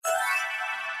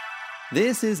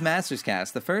This is Masters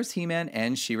Cast, the first He-Man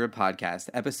and She-Ra podcast,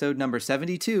 episode number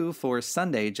 72 for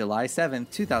Sunday, July 7th,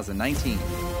 2019.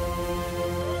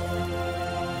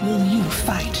 Will you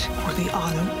fight for the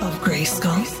honor of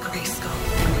Grayskull?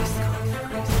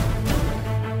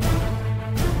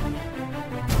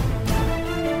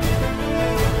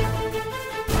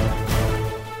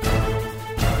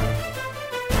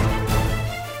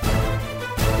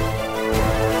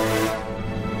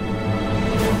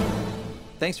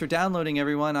 Thanks for downloading,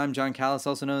 everyone. I'm John Callis,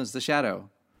 also known as The Shadow.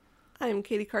 I'm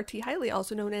Katie Carty Hiley,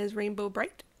 also known as Rainbow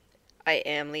Bright. I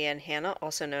am Leanne Hanna,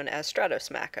 also known as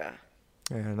Stratosmacka.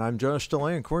 And I'm Josh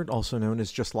DeLioncourt, also known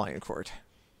as just Lioncourt.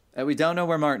 We don't know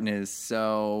where Martin is,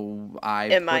 so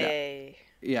MIA.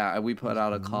 We put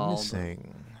out a call.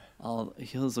 Missing.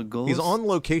 He's a ghost. He's on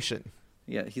location.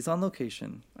 Yeah, he's on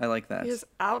location. I like that. He's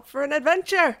out for an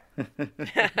adventure.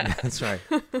 That's right.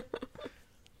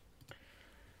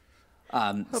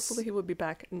 Hopefully he will be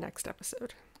back next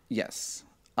episode. Yes.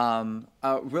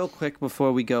 Real quick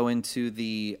before we go into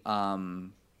the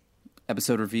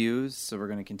episode reviews, so we're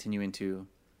going to continue into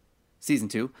season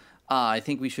 2. I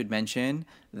think we should mention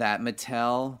that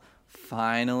Mattel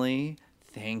finally,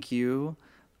 thank you,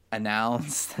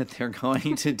 announced that they're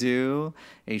going to do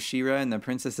a She-Ra and the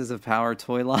Princesses of Power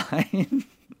toy line.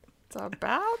 It's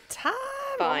about time.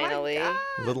 Finally. Oh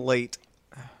A little late.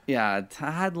 Yeah, a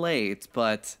tad late,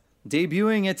 but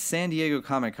debuting at San Diego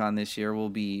Comic-Con this year will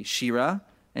be She-Ra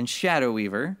and Shadow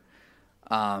Weaver.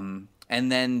 And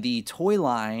then the toy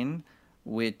line,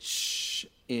 which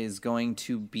is going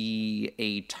to be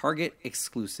a Target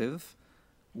exclusive,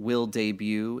 will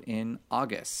debut in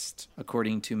August,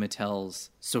 according to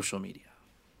Mattel's social media.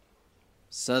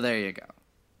 So there you go.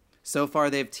 So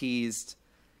far they've teased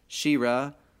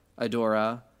She-Ra,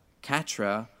 Adora,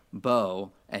 Catra,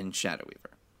 Bo, and Shadow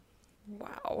Weaver.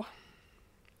 Wow.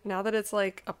 Now that it's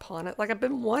like upon it, like I've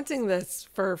been wanting this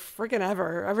for friggin'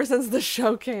 ever since the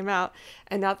show came out.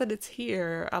 And now that it's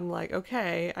here, I'm like,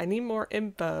 okay, I need more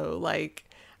info. Like,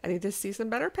 I need to see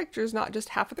some better pictures, not just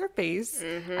half of their face.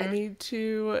 Mm-hmm. I need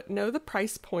to know the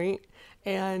price point,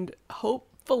 and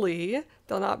hopefully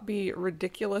they'll not be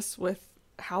ridiculous with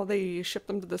how they ship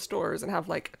them to the stores and have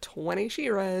like 20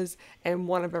 She-Ras and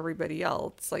one of everybody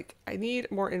else. Like, I need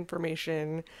more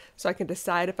information so I can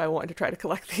decide if I want to try to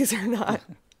collect these or not.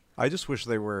 I just wish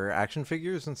they were action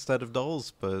figures instead of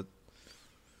dolls, but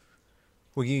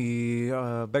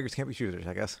beggars can't be choosers,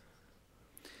 I guess.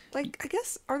 Like, I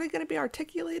guess, are they going to be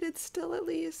articulated still at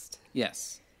least?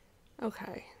 Yes.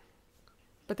 Okay.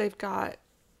 But they've got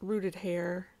rooted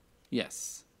hair.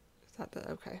 Yes. Is that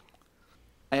okay?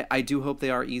 I do hope they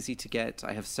are easy to get.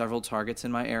 I have several Targets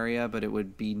in my area, but it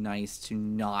would be nice to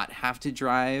not have to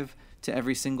drive to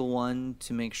every single one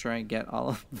to make sure I get all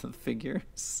of the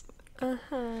figures.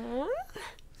 Uh-huh.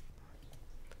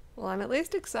 Well, I'm at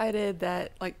least excited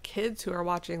that, like, kids who are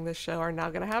watching this show are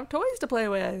now going to have toys to play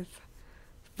with.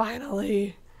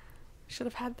 Finally. Should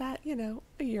have had that,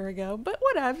 a year ago, but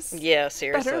whatevs. Yeah,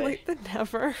 seriously. Better late than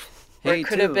never. Or it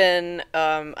could have been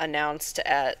announced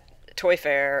at Toy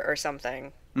Fair or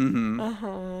something. Mm-hmm.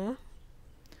 Uh-huh.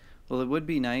 Well, it would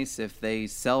be nice if they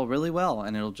sell really well,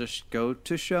 and it'll just go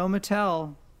to show Mattel.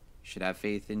 You should have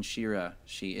faith in She-Ra.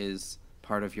 She is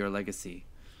part of your legacy.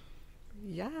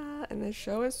 Yeah, and this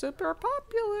show is super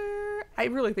popular. I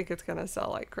really think it's gonna sell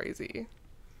like crazy.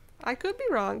 I could be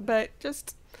wrong, but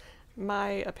just my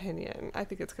opinion. I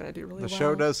think it's gonna do really well. The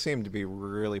show does seem to be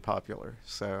really popular,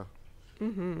 so.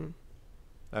 Mm-hmm.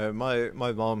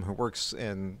 My mom, who works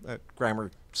in a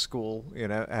grammar school,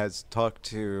 has talked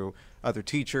to other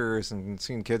teachers and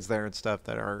seen kids there and stuff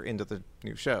that are into the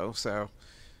new show. So,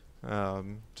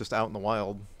 just out in the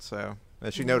wild. So,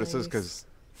 as she notices,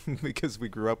 because we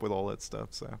grew up with all that stuff.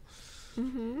 So.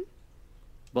 Mm-hmm.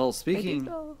 Well, speaking.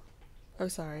 Oh,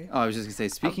 sorry. Oh, I was just gonna say,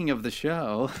 speaking of the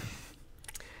show.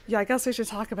 Yeah, I guess we should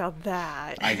talk about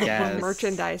that. I guess. Or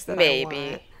merchandise that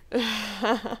Maybe. I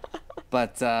want.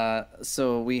 But,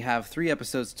 so we have 3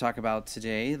 episodes to talk about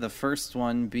today. The first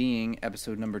one being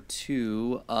episode number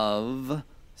 2 of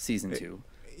season 2.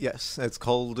 Yes, it's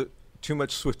called Too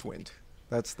Much Swiftwind.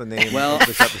 That's the name Well, of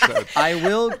this episode.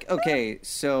 Okay,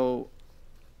 so,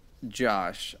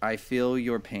 Josh, I feel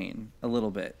your pain a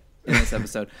little bit in this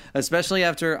episode, especially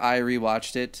after I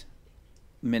rewatched it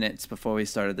minutes before we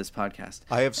started this podcast.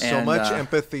 I have so much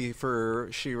empathy for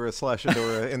She-Ra /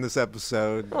 Adora in this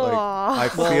episode. Like, I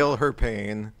feel her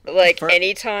pain. Like,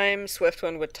 anytime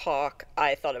Swiftwind would talk,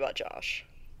 I thought about Josh.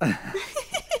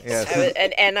 Yes.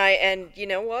 And you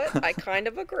know what? I kind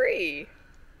of agree.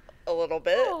 A little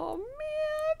bit. Oh,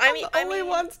 man. Only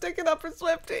one sticking up for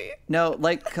Swifty. No,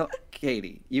 like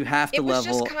Katie, you have to It was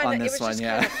level just kind on of this one.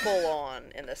 Yeah. full on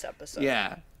in this episode.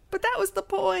 Yeah. But that was the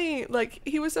point. Like,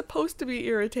 he was supposed to be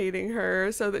irritating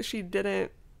her so that she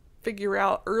didn't figure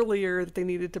out earlier that they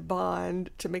needed to bond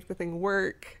to make the thing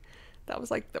work. That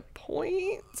was like the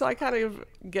point. So I kind of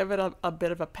give it a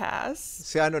bit of a pass.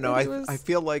 See, I don't know. I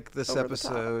feel like this over the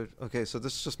episode. Okay, so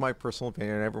this is just my personal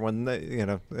opinion. Everyone,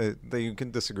 you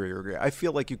can disagree or agree. I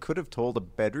feel like you could have told a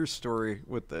better story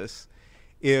with this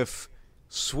if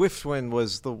Swiftwind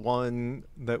was the one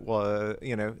that was,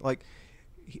 like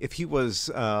if he was,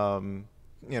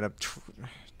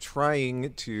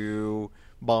 trying to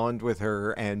bond with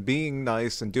her and being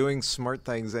nice and doing smart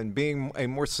things and being a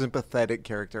more sympathetic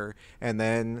character, and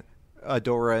then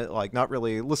Adora like not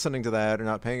really listening to that or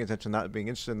not paying attention, not being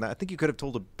interested in that. I think you could have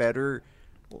told a better,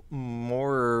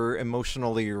 more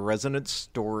emotionally resonant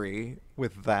story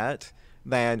with that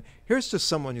than here's just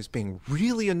someone who's being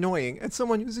really annoying and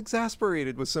someone who's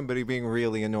exasperated with somebody being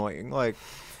really annoying. Like,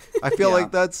 I feel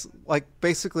like that's like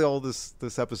basically all this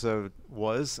episode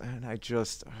was, and I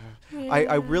just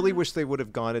I really wish they would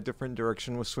have gone a different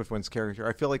direction with Swiftwind's character.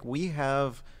 I feel like we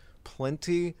have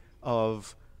plenty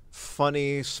of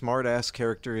funny, smart-ass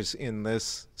characters in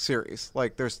this series.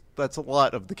 Like that's a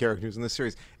lot of the characters in this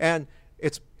series, and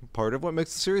it's part of what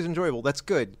makes the series enjoyable. That's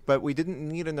good, but we didn't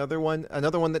need another one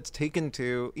that's taken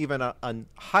to even a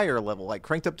higher level, like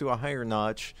cranked up to a higher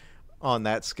notch on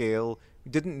that scale. We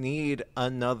didn't need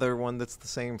another one that's the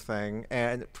same thing,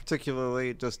 and particularly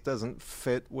it just doesn't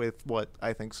fit with what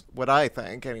I think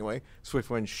anyway,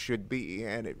 Swiftwind should be,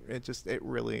 and it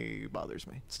really bothers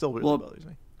me. It still really bothers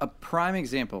me. A prime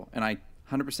example, and I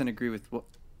 100% agree with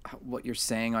what you're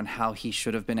saying on how he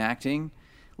should have been acting.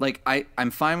 Like,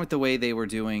 I'm fine with the way they were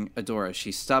doing Adora.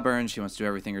 She's stubborn. She wants to do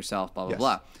everything herself, blah, blah,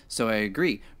 blah. So I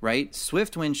agree, right?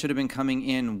 Swiftwind should have been coming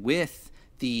in with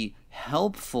the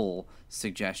helpful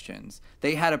suggestions.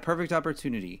 They had a perfect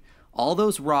opportunity. All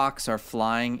those rocks are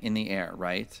flying in the air,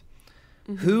 right?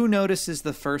 Mm-hmm. Who notices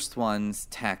the first one's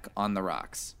tech on the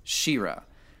rocks? She-Ra.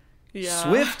 Yeah.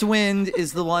 Swiftwind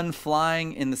is the one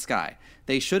flying in the sky.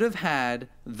 They should have had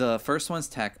the first one's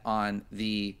tech on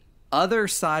the other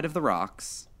side of the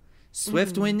rocks.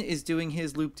 Swiftwind is doing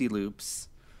his loop-de-loops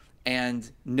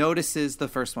and notices the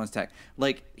first one's tech.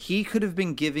 Like, he could have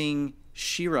been giving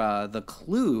She-Ra the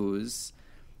clues,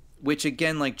 which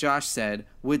again, like Josh said,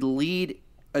 would lead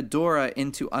Adora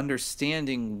into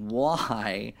understanding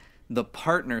why the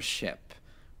partnership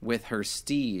with her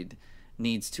steed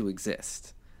needs to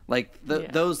exist. Like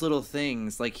those little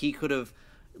things, like he could have,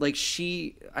 like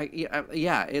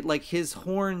his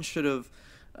horn should have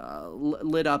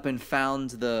lit up and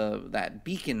found that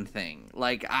beacon thing.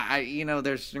 Like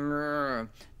there's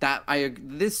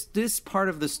this part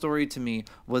of the story to me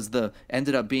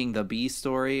ended up being the B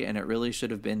story, and it really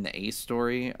should have been the A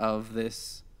story of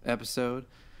this episode.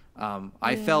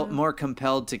 I felt more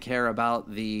compelled to care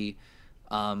about the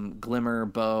Glimmer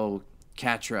Bow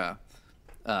Catra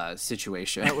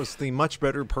situation. That was the much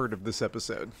better part of this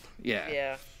episode.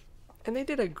 Yeah. And they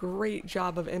did a great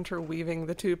job of interweaving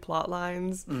the two plot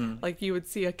lines. Like, you would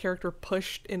see a character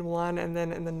pushed in one, and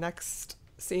then in the next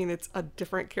scene, it's a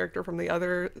different character from the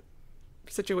other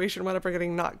situation, whatever,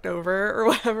 getting knocked over or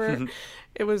whatever.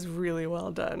 It was really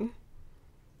well done.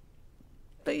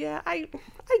 But yeah, I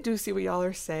do see what y'all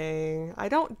are saying. I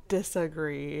don't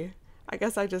disagree. I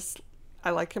guess I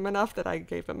like him enough that I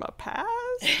gave him a pass.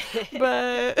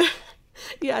 But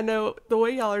yeah, no, the way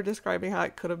y'all are describing how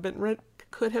it could have been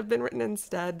written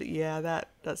instead, yeah, that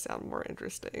does sound more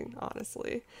interesting,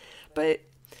 honestly. But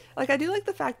like, I do like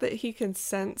the fact that he can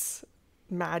sense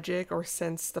magic or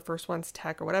sense the first one's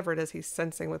tech or whatever it is he's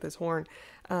sensing with his horn.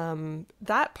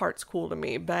 That part's cool to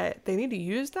me, but they need to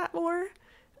use that more,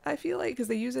 I feel like, because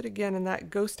they use it again in that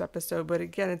ghost episode. But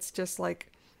again, it's just like,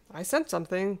 I sense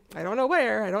something, I don't know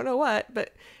where, I don't know what,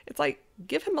 but it's like,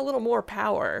 give him a little more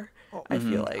power. I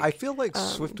feel like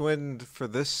Swiftwind for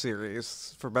this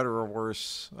series, for better or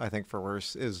worse, I think for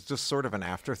worse, is just sort of an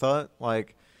afterthought.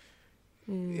 Like,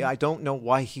 I don't know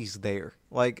why he's there.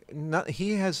 Like,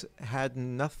 he has had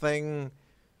nothing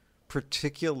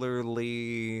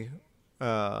particularly,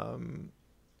 like,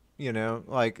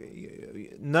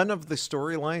 none of the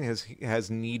storyline has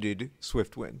needed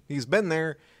Swiftwind. He's been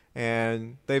there,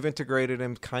 and they've integrated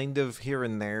him kind of here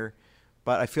and there.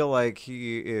 But I feel like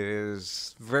he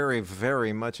is very,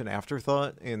 very much an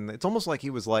afterthought. It's almost like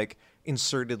he was like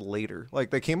inserted later.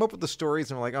 Like, they came up with the stories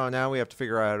and were like, oh, now we have to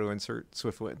figure out how to insert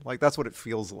Swiftwind. Like, that's what it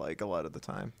feels like a lot of the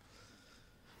time.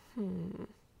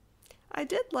 I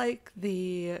did like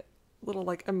the little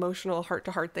like emotional heart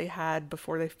to heart they had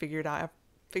before they figured out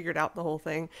figured out the whole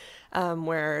thing,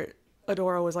 where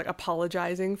Adora was like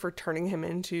apologizing for turning him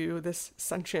into this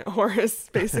sentient horse,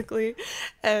 basically.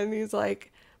 And he's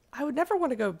like, I would never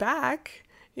want to go back.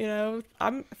 You know,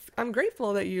 I'm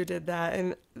grateful that you did that.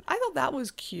 And I thought that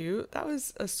was cute. That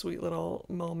was a sweet little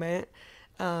moment.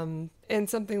 And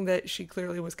something that she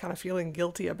clearly was kind of feeling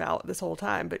guilty about this whole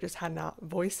time, but just had not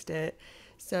voiced it.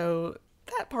 So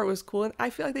that part was cool. And I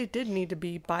feel like they did need to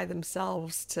be by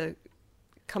themselves to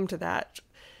come to that,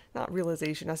 not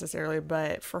realization necessarily,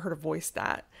 but for her to voice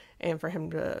that and for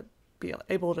him to be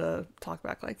able to talk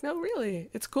back like, no, really,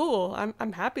 it's cool.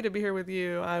 I'm happy to be here with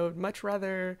you. I would much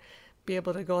rather be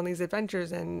able to go on these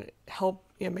adventures and help,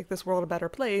 you know, make this world a better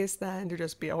place than to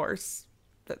just be a horse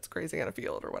that's grazing in a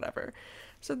field or whatever.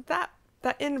 So that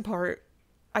end part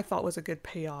I thought was a good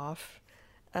payoff.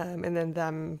 And then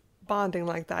them bonding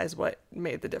like that is what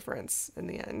made the difference in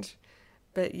the end.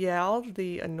 But yeah, all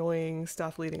the annoying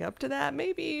stuff leading up to that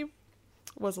maybe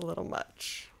was a little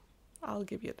much. I'll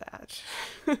give you that.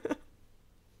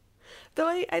 Though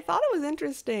I thought it was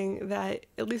interesting that,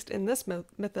 at least in this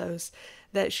mythos,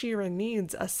 that She-Ra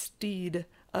needs a steed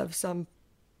of some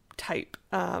type.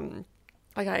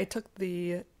 Like I took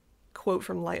the quote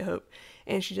from Lighthope,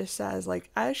 and she just says, like,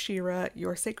 as She-Ra,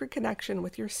 your sacred connection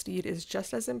with your steed is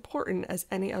just as important as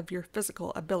any of your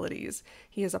physical abilities.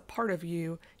 He is a part of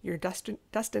you. Your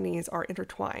destinies are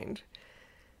intertwined.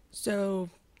 So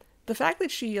the fact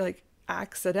that she, like,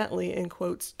 accidentally, in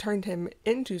quotes, turned him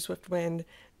into Swiftwind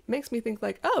makes me think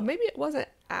like, oh, maybe it wasn't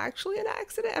actually an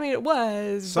accident. I mean, it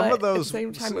was. Some but of those, at the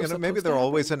same time, it was maybe supposed they're to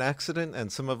always happen. an accident, and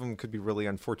some of them could be really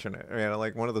unfortunate. You know,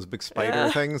 like one of those big spider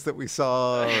things that we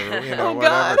saw, or you know, Oh,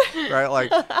 whatever. God. Right?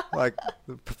 Like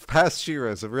the past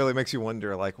She-Ras, it really makes you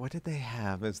wonder, like, what did they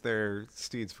have as their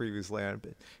steeds previously?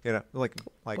 You know, like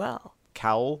Well.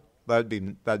 Cowl. That'd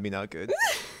be not good.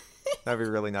 That'd be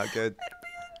really not good.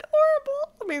 Horrible.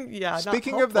 I mean, yeah. not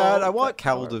Speaking of that, I helpful, want but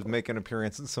Cowl to horrible. make an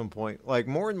appearance at some point. Like,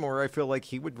 more and more, I feel like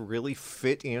he would really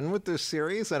fit in with this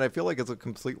series, and I feel like it's a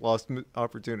complete lost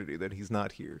opportunity that he's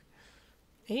not here.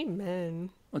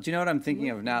 Amen. Well, do you know what I'm thinking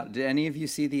of now? Did any of you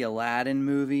see the Aladdin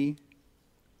movie?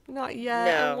 Not yet.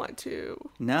 I No. want to.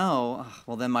 No? Ugh,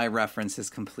 well, then my reference is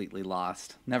completely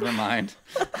lost. Never mind.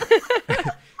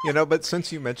 You know, but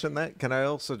since you mentioned that, can I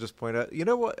also just point out, you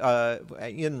know what,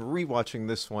 in rewatching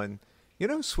this one, you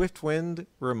know, Swiftwind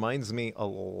reminds me a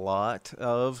lot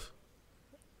of,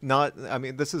 not, I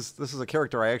mean, this is a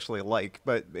character I actually like,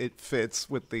 but it fits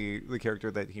with the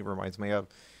character that he reminds me of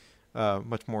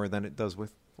much more than it does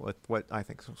with what I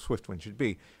think Swiftwind should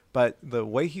be. But the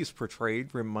way he's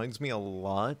portrayed reminds me a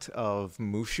lot of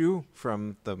Mushu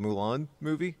from the Mulan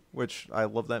movie, which I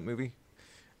love that movie.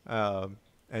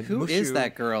 And Who is Mushu-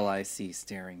 that girl I see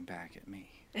staring back at me?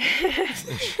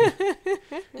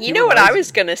 You know what I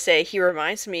was gonna say? He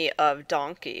reminds me of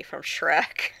Donkey from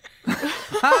Shrek.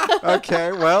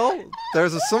 Okay, well,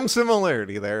 there's some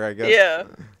similarity there, I guess. Yeah.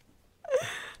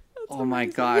 Oh my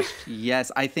gosh,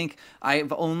 yes. I think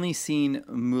I've only seen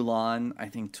Mulan, I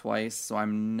think twice, so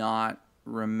I'm not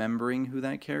remembering who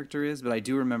that character is, but I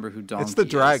do remember who Donkey It's the is.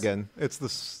 dragon. It's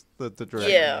the dragon.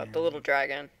 Yeah, the little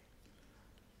dragon.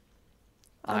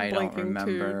 I'm I don't blanking too,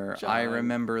 remember. I John.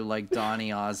 remember like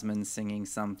Donny Osmond singing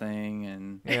something,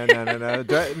 and Yeah, no.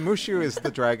 Mushu is the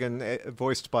dragon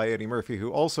voiced by Eddie Murphy, who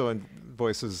also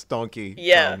voices Donkey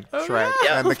Yeah. from Oh, Shrek.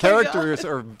 yeah. And Oh the my characters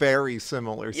are very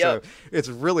similar. Yep. So it's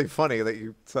really funny that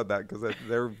you said that, because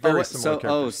they're very similar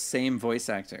characters. same voice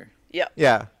actor. Yep.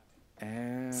 Yeah.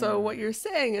 So what you're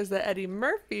saying is that Eddie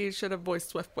Murphy should have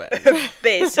voiced Swiftwind.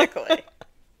 Basically.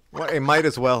 Well, it might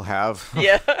as well have.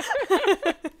 Yeah.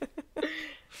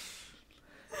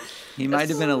 He might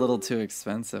have been a little too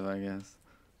expensive, I guess.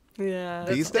 Yeah.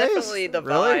 These That's days? definitely the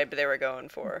Really? vibe they were going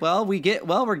for. Well,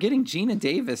 we're getting Gina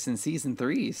Davis in season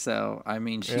 3, so I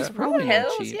mean, she's Yeah. probably not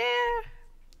Hells cheap. yeah.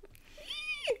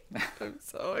 I'm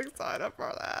so excited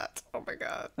for that. Oh my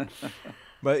god.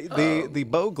 But the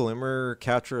Bo Glimmer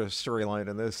Catra storyline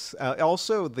in this,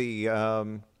 also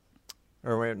the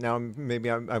or wait, now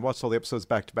I watched all the episodes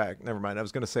back to back. Never mind. I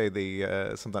was going to say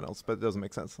the something else, but it doesn't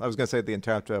make sense. I was going to say the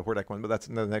Entrapped Hordak one, but that's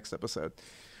in the next episode.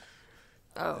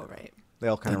 Oh right. They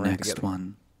all The kind of ran next together.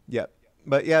 one. Yep.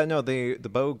 But yeah, no, the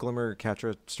Bo Glimmer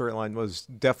Catra storyline was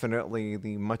definitely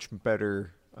the much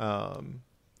better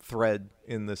thread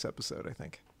in this episode, I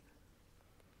think.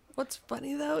 What's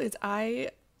funny though is I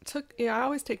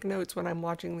always take notes when I'm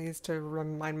watching these to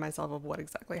remind myself of what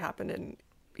exactly happened in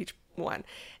each one.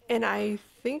 And I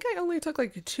think I only took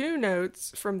like 2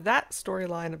 notes from that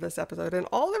storyline of this episode, and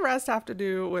all the rest have to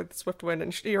do with Swiftwind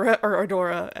and She-Ra or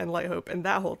Adora and Lighthope and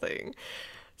that whole thing.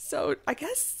 So I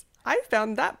guess I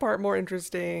found that part more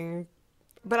interesting.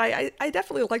 but I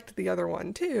definitely liked the other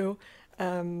one too.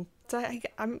 So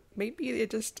I'm maybe it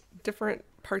just different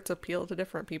parts appeal to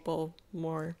different people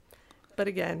more. But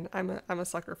again, I'm a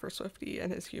sucker for Swifty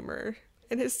and his humor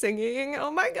and his singing.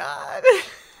 Oh my god,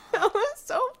 that was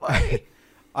so funny.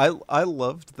 I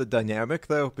loved the dynamic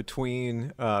though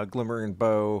between Glimmer and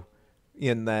Bo,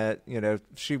 in that, you know,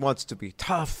 she wants to be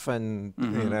tough and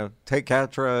you know, take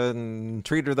Catra and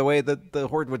treat her the way that the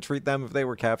Horde would treat them if they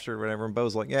were captured or whatever. And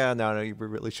Bo's like, yeah, no, you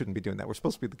really shouldn't be doing that. We're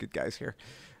supposed to be the good guys here.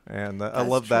 And I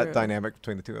love that dynamic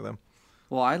between the two of them.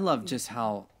 Well, I love just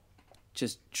how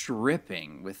just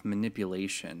dripping with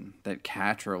manipulation that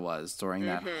Catra was during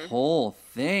that whole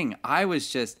thing. I was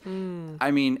just,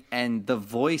 I mean, and the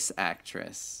voice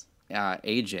actress,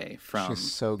 AJ from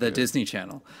so the good. Disney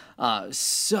Channel,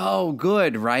 so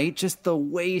good, right? Just the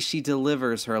way she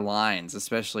delivers her lines,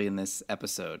 especially in this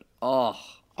episode. Oh,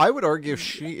 I would argue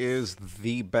she is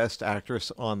the best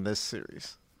actress on this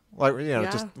series. Like, you know,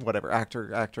 just whatever,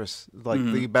 actor, actress, like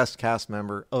the best cast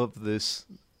member of this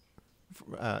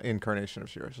incarnation of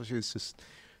She-Ra. So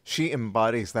she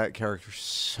embodies that character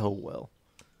so well.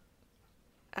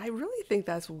 I really think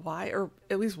that's why, or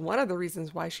at least one of the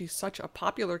reasons why she's such a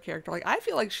popular character. Like, I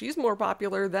feel like she's more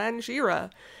popular than She-Ra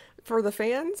for the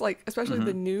fans, like especially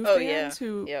the new fans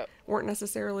who weren't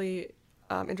necessarily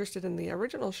interested in the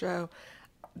original show.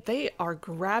 They are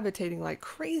gravitating like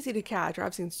crazy to Catra.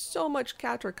 I've seen so much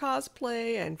Catra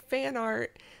cosplay and fan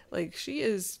art. Like,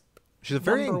 she's a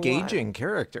very engaging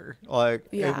character. Like,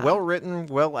 well written,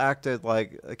 well acted.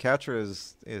 Like, Catra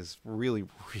is really,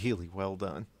 really well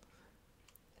done.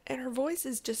 And her voice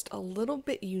is just a little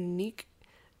bit unique.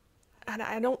 And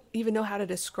I don't even know how to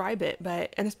describe it,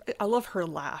 but I love her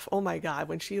laugh. Oh my god,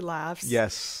 when she laughs.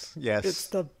 Yes. It's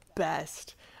the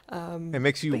best. It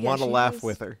makes you want to laugh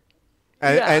with her.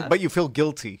 But you feel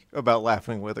guilty about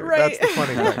laughing with her. Right. That's the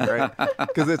funny thing, right?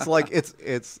 Because it's like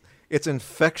it's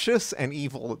infectious and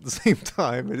evil at the same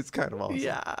time, and it's kind of awesome.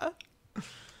 Yeah.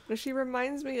 She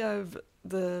reminds me of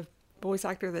the voice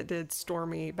actor that did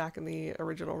Stormy back in the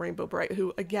original Rainbow Bright,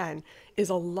 who again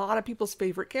is a lot of people's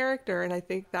favorite character, and I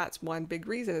think that's one big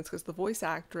reason. It's because the voice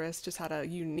actress just had a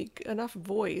unique enough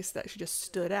voice that she just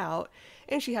stood out,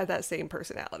 and she had that same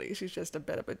personality. She's just a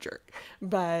bit of a jerk,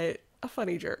 but a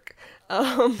funny jerk.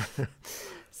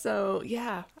 So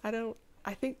yeah,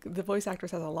 I think the voice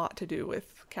actress has a lot to do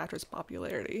with Catra's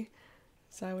popularity.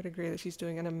 So I would agree that she's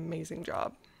doing an amazing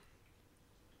job.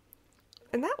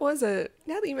 And that was now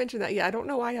that you mentioned that, I don't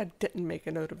know why I didn't make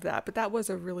a note of that, but that was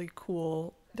a really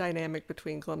cool dynamic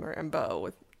between Glimmer and Bo,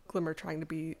 with Glimmer trying to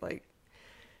be like,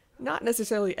 not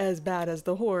necessarily as bad as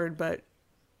the Horde, but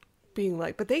being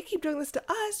like, but they keep doing this to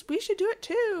us, we should do it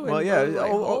too. Well, and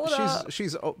Bo's like,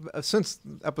 she's since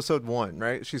episode 1,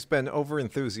 right? She's been over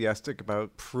enthusiastic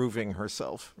about proving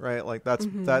herself, right? Like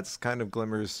that's kind of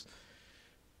Glimmer's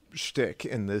shtick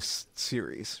in this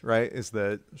series, right? Is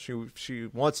that she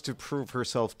wants to prove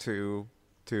herself to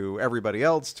everybody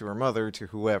else, to her mother, to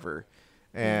whoever,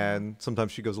 and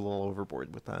sometimes she goes a little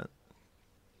overboard with that.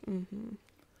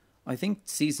 I think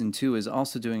season 2 is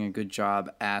also doing a good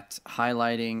job at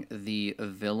highlighting the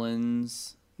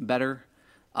villains better.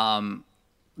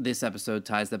 This episode,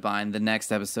 Ties That Bind, the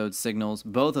next episode, Signals.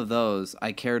 Both of those,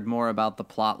 I cared more about the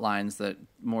plot lines that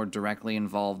more directly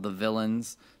involve the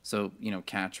villains. So, you know,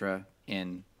 Catra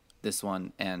in this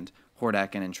one and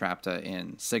Hordak and Entrapta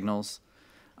in Signals.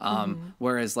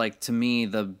 Whereas, like, to me,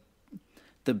 the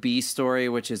B story,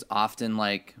 which is often,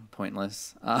 like,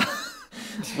 pointless,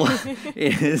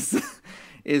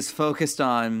 is focused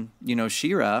on, you know,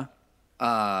 She-Ra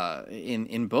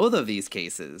in both of these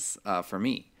cases, for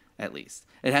me, at least.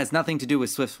 It has nothing to do with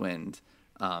Swiftwind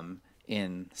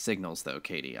in Signals, though,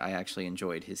 Katie. I actually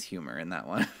enjoyed his humor in that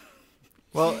one.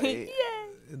 Well,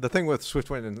 the thing with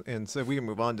Swiftwind and so we can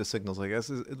move on to Signals, I guess.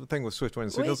 The thing with Swiftwind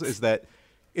and Signals is that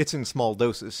it's in small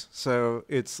doses, so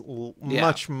it's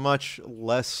much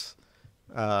less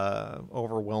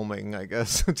overwhelming, I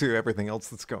guess, to everything else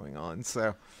that's going on.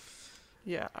 So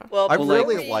yeah. Well, I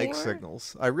really like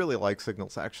Signals. I really like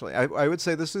Signals, actually. I would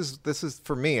say this is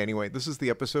for me anyway. This is the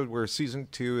episode where season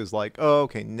 2 is like, oh,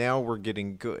 okay, now we're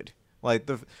getting good. Like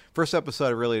the first episode,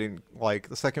 I really didn't like.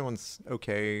 The second one's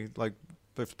okay. Like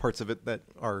there's parts of it that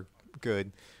are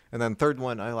good, and then third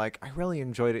one I really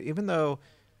enjoyed it, even though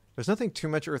there's nothing too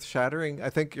much earth-shattering. I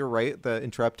think you're right. The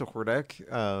Entrapta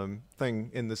Hordak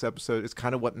thing in this episode is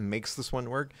kind of what makes this one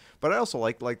work. But I also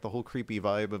like the whole creepy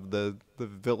vibe of the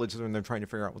village when they're trying to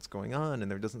figure out what's going on, and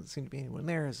there doesn't seem to be anyone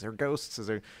there. Is there ghosts? Is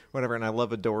there whatever? And I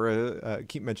love Adora.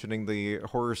 Keep mentioning the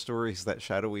horror stories that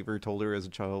Shadow Weaver told her as a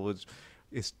child, which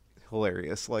is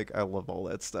hilarious. Like, I love all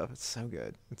that stuff. It's so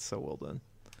good. It's so well done.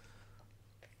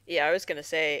 Yeah, I was gonna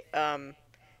say,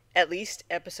 at least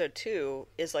episode 2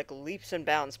 is like leaps and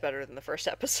bounds better than the first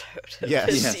episode of Yes.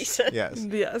 this Yes. season. Yes.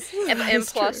 Yes. And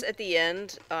that's plus, true. at the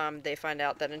end, they find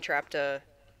out that Entrapta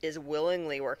is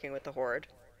willingly working with the Horde.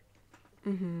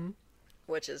 Mm-hmm.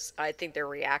 Which is, I think their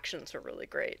reactions are really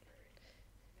great.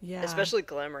 Yeah. Especially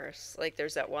Glimmers. Like,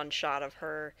 there's that one shot of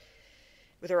her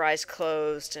with her eyes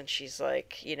closed, and she's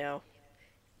like,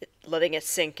 letting it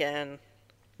sink in.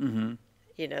 Mm-hmm.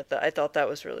 I thought that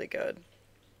was really good.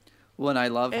 Well, and I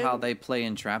love how And- they play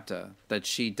Entrapta, that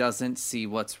she doesn't see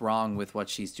what's wrong with what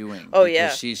she's doing. Oh, because yeah.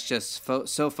 she's just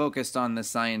so focused on the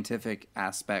scientific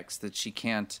aspects that she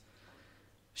can't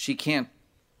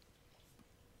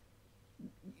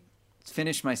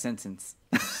finish my sentence.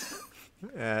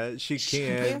 She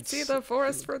Can't see the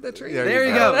forest for the trees. There There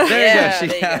you go. go. There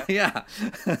you Yeah, go. Yeah.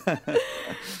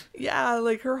 Yeah,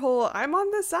 like her whole I'm on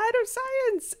the side of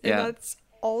science. And Yeah. that's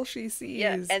all she sees.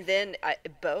 Yeah, and then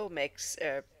Bo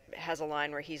has a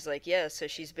line where he's like, yeah, so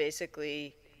she's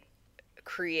basically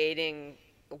creating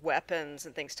weapons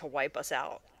and things to wipe us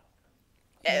out.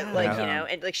 Yeah.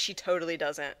 And like she totally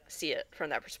doesn't see it from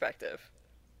that perspective.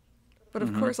 But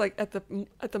of course, like at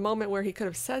the moment where he could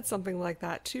have said something like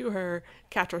that to her,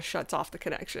 Catra shuts off the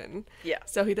connection. Yeah.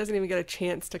 So he doesn't even get a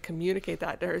chance to communicate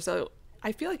that to her. So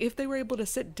I feel like if they were able to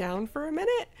sit down for a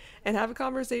minute and have a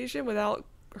conversation without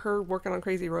her working on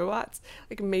crazy robots,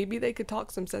 like maybe they could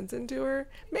talk some sense into her.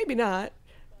 Maybe not,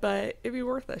 but it'd be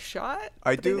worth a shot.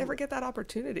 But they never get that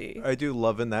opportunity. I do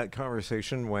love in that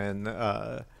conversation when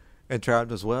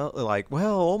Entrapta as well, like,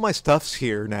 well, all my stuff's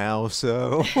here now,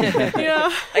 so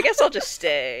Yeah. I guess I'll just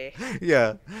stay.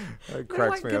 yeah, it They're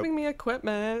cracks like me up. giving me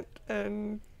equipment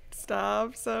and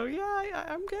stuff. So yeah,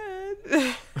 I'm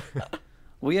good.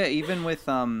 Well, yeah, even with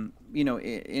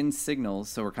in Signals,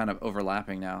 so we're kind of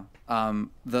overlapping now.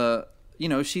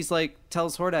 She's like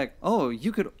tells Hordak, "Oh,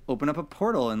 you could open up a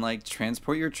portal and like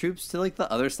transport your troops to like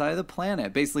the other side of the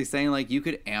planet." Basically saying like you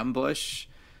could ambush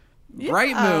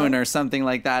Bright Moon or something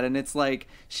like that, and it's like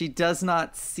she does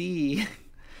not see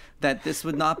that this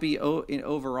would not be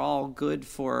overall good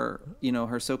for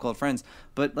her so-called friends.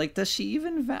 But like, does she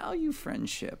even value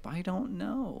friendship? I don't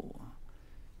know.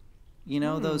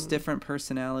 Those different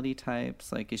personality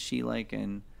types. Like, is she like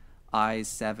an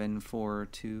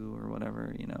I-742 or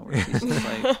whatever? Where she's just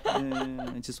like,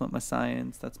 I just want my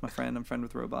science. That's my friend. I'm friend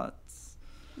with robots.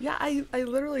 Yeah, I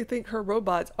literally think her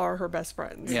robots are her best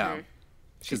friends. Yeah.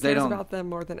 She they cares don't- about them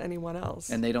more than anyone else.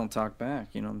 And they don't talk back.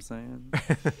 You know what I'm saying?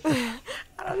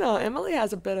 I don't know. Emily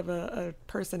has a bit of a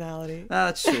personality.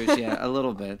 That's true. Yeah, a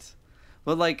little bit.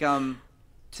 But like,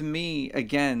 to me,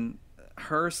 again,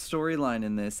 her storyline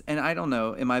in this, and I don't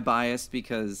know, am I biased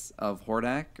because of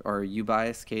Hordak, or are you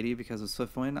biased, Katie, because of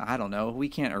Swiftwind? I don't know. We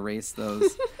can't erase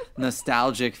those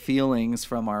nostalgic feelings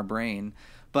from our brain.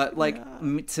 But like,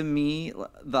 to me,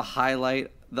 the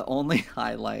only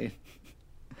highlight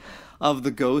of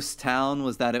the ghost town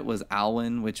was that it was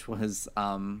Alwyn, which was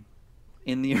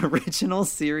in the original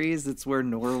series. It's where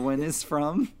Norwin is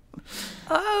from.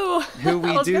 Oh, Who we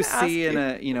I was do gonna ask see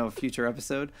in you. a future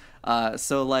episode.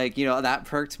 So like, that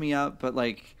perked me up, but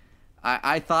like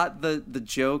I thought the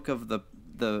joke of the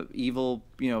evil,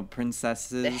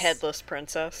 princesses, The headless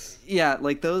princess. yeah,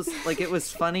 like those, like it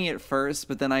was funny at first,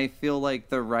 but then I feel like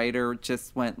the writer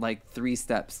just went like 3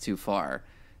 steps too far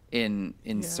in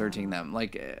inserting them.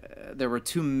 Like there were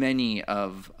too many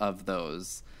of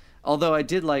those. Although I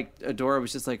did like Adora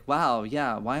was just like, wow,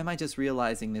 yeah, why am I just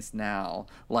realizing this now?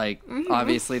 Like,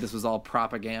 obviously this was all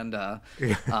propaganda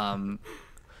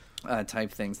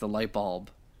type things. The light bulb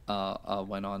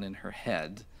went on in her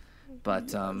head.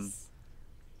 But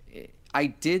I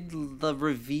did the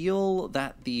reveal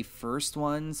that the first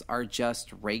ones are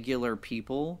just regular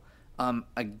people.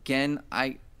 Again,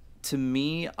 to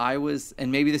me, I was,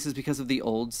 and maybe this is because of the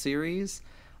old series,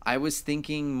 I was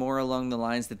thinking more along the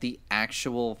lines that the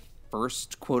actual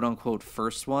first, quote unquote,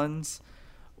 first ones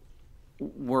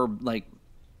were like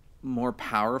more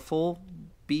powerful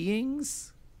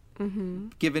beings. Mm-hmm.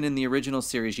 Given in the original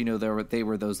series, they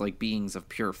were those like beings of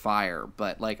pure fire.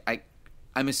 But like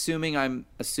I'm assuming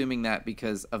that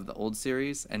because of the old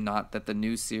series, and not that the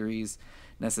new series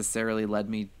necessarily led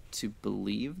me to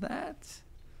believe that.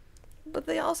 But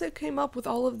they also came up with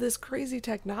all of this crazy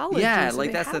technology. Yeah, so like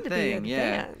they that's had the to be thing.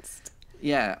 Yeah. advanced.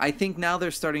 Yeah, I think now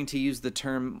they're starting to use the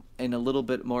term in a little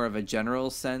bit more of a general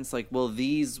sense. Like, well,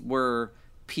 these were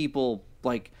people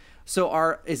like,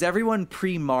 so is everyone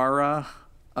pre-Mara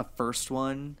a first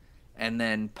one, and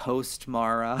then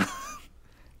post-Mara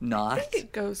not? I think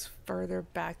it goes further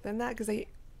back than that because they,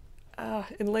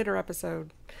 in later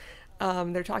episode,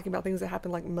 they're talking about things that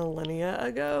happened like millennia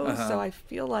ago. So I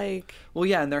feel like Well,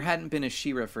 yeah, and there hadn't been a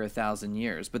She-Ra for 1,000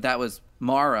 years, but that was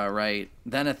Mara, right?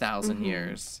 Then 1,000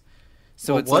 years.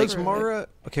 So Well, it's was like Mara...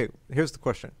 Okay, here's the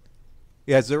question.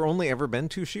 Yeah, has there only ever been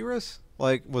 2 She-Ras?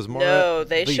 Like, was Mara... No,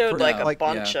 they the showed fir- like a like,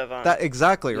 bunch yeah. of them. That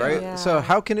exactly, right? Yeah. So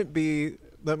how can it be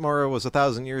that Mara was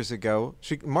 1,000 years ago?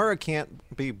 Mara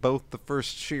can't be both the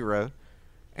first She-Ra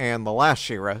and the last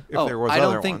She-Ra if there was I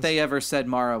other don't think ones. they ever said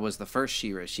Mara was the first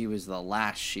She-Ra. She was the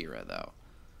last She-Ra, though.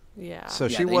 yeah. So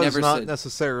Yeah, she they was never not said-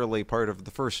 necessarily part of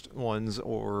the first ones,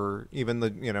 or even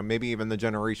the maybe even the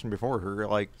generation before her.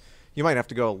 Like, you might have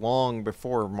to go long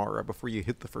before Mara before you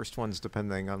hit the first ones,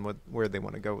 depending on where they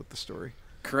want to go with the story.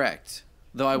 Correct.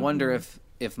 Though I wonder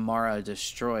if Mara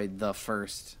destroyed the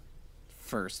first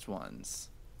ones.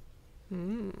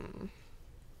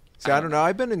 See, I don't know.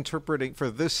 I've been interpreting for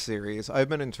this series. I've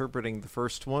been interpreting the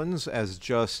first ones as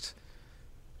just,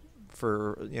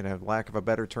 for lack of a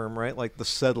better term, right? Like the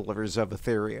settlers of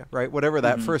Etheria, right? Whatever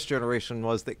that first generation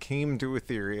was that came to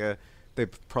Etheria, they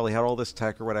probably had all this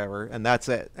tech or whatever, and that's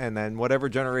it. And then whatever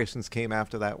generations came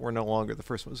after that were no longer the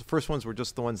first ones. The first ones were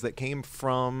just the ones that came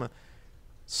from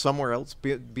somewhere else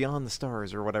beyond the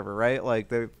stars or whatever, right? Like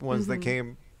the ones that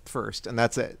came first, and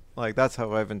that's it. Like, that's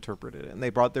how I've interpreted it. And they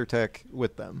brought their tech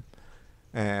with them.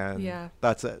 And Yeah.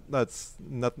 that's it. That's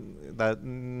nothing that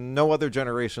no other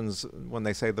generations, when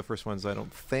they say the first ones, I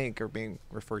don't think are being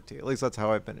referred to. At least that's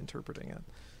how I've been interpreting it.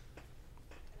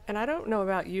 And I don't know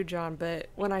about you, John, but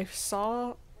when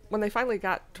they finally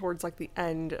got towards like the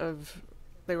end of,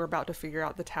 they were about to figure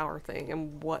out the tower thing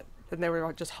and they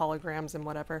were just holograms and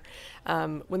whatever,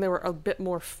 when they were a bit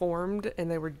more formed and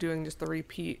they were doing just the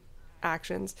repeat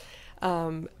actions,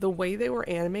 the way they were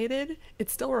animated, it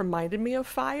still reminded me of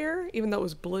Fire, even though it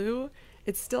was blue.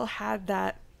 It still had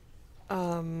that,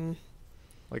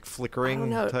 Like flickering I don't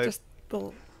know, type. just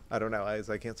the, I don't know.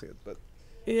 I can't see it, but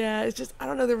yeah, it's just, I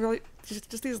don't know, they're really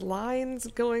just these lines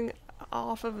going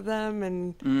off of them,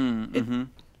 and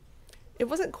it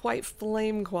wasn't quite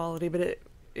flame quality, but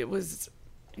it was,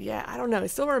 yeah, I don't know, it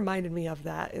still reminded me of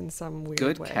that in some weird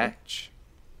Good way. catch.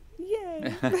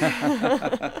 Yay.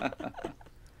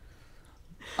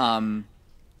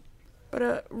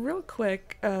 But real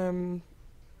quick,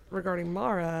 regarding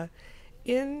Mara,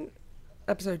 in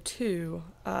episode 2,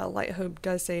 Light Hope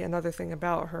does say another thing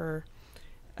about her.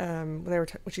 When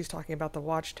she's talking about the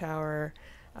Watchtower,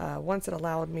 once it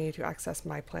allowed me to access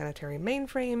my planetary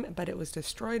mainframe, but it was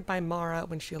destroyed by Mara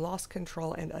when she lost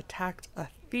control and attacked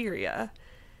Etheria.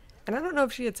 And I don't know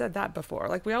if she had said that before.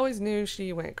 Like, we always knew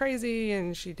she went crazy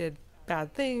and she did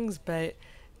bad things, but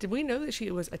did we know that she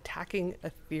was attacking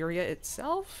Etheria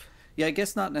itself? Yeah, I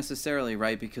guess not necessarily,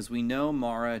 right? Because we know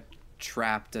Mara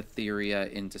trapped Etheria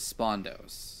into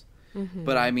Spondos.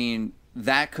 But I mean,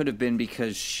 that could have been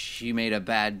because she made a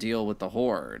bad deal with the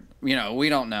Horde. We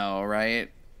don't know,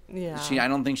 right? Yeah. I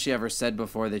don't think she ever said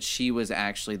before that she was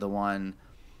actually the one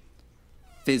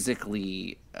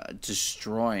physically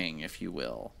destroying, if you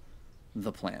will,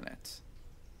 the planet.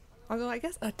 Although I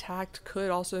guess attacked could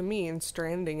also mean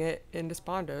stranding it into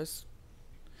Spondos.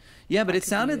 Yeah, but That it could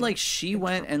sounded be like she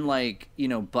went and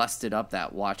busted up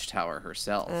that watchtower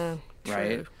herself,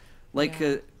 right? True. Like,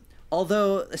 Yeah.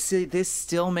 although see, this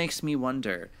still makes me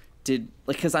wonder,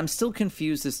 because I'm still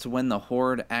confused as to when the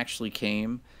Horde actually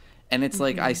came, and it's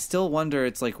like I still wonder.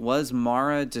 It's like, was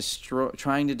Mara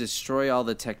trying to destroy all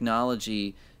the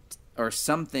technology or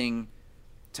something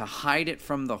to hide it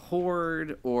from the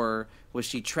Horde, or was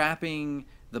she trapping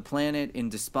the planet in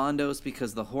Despondos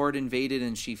because the Horde invaded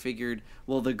and she figured,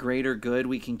 well, the greater good,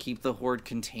 we can keep the Horde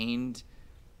contained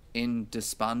in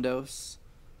Despondos?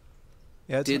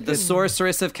 yeah. Did the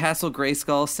sorceress of Castle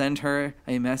Grayskull send her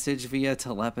a message via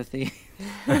telepathy?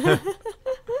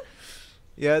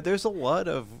 Yeah, there's a lot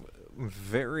of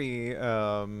very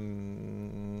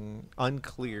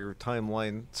unclear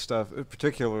timeline stuff,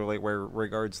 particularly where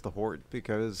regards the Horde,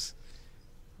 because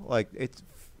like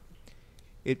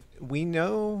we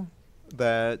know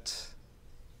that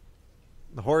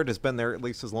the Horde has been there at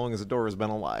least as long as Adora has been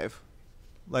alive.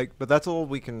 Like, but that's all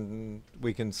we can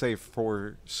say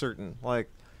for certain. Like,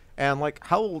 and like,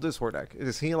 how old is Hordak?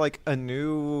 Is he like a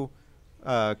new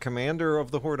commander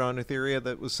of the Horde on Etheria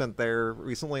that was sent there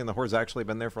recently, and the Horde's actually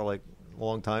been there for like a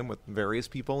long time with various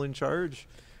people in charge?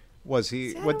 Was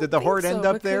he? See, I What don't did the think Horde so, end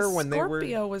up there because when they were?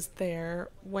 Scorpio was there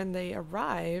when they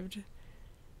arrived,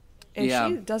 and Yeah.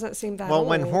 she doesn't seem that Well, old.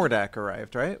 when Hordak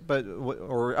arrived, right? But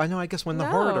I know. I guess when the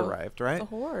Horde No, arrived, right? the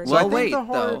Horde. So I Well, think wait, the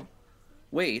Horde. though.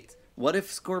 Wait. What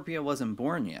if Scorpio wasn't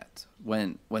born yet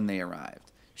when they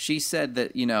arrived? She said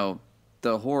that,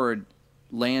 the Horde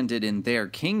landed in their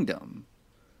kingdom.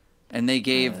 and they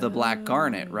gave the Black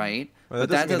Garnet, right? Well,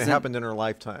 that doesn't mean it happened in her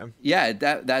lifetime. Yeah,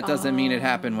 that doesn't mean it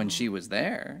happened when she was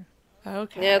there.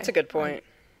 Okay. Yeah, that's a good point.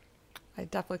 I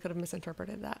definitely could have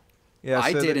misinterpreted that. Yeah,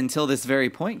 I so did until this very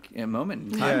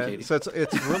moment in time, Yeah, Katie. so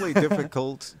it's really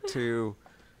difficult to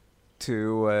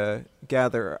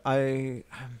gather. I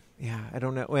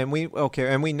don't know. And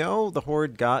we know the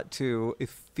Horde got to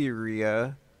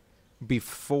Etheria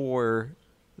before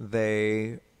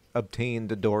they obtained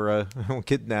Adora,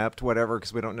 kidnapped, whatever,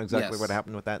 because we don't know exactly Yes. what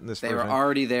happened with that in this They version. were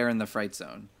already there in the Fright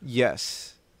Zone.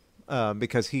 Yes,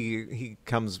 because he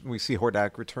comes. We see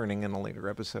Hordak returning in a later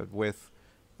episode with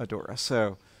Adora.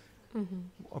 So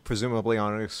presumably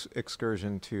on an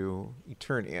excursion to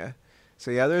Eternia.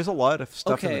 So yeah, there's a lot of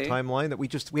stuff in the timeline that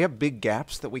we have big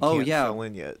gaps that we can't fill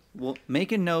in yet. Well,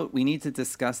 make a note. We need to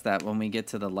discuss that when we get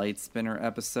to the Light Spinner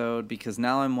episode, because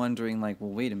now I'm wondering, like, well,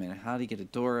 wait a minute, how do you get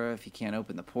Adora if he can't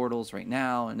open the portals right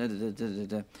now? And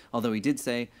da-da-da-da-da-da. Although he did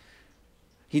say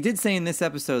in this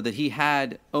episode that he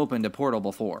had opened a portal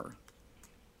before.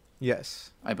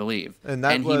 Yes, I believe, and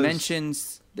he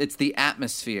mentions it's the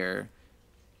atmosphere.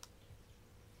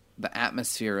 The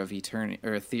atmosphere of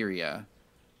Etheria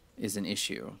is an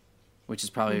issue, which is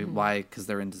probably why, because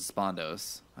they're in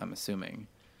Despondos, I'm assuming.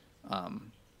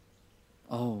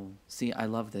 See, I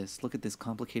love this. Look at this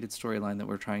complicated storyline that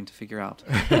we're trying to figure out.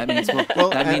 That means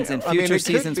that means in future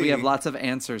seasons we have lots of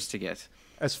answers to get.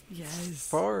 As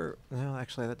far, no,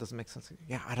 actually that doesn't make sense.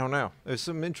 Yeah, I don't know. There's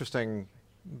some interesting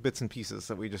bits and pieces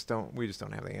that we just don't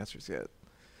have the answers yet.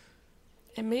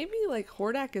 And maybe like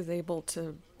Hordak is able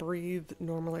to breathe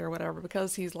normally or whatever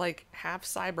because he's like half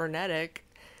cybernetic.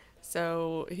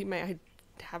 So he may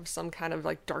have some kind of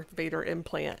like Darth Vader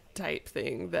implant type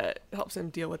thing that helps him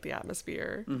deal with the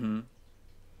atmosphere.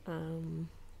 I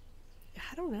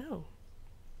don't know.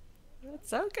 It's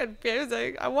so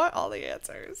confusing. I want all the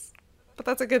answers. But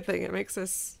that's a good thing. It makes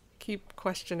us keep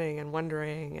questioning and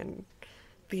wondering and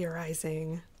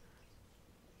theorizing.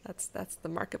 That's the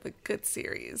mark of a good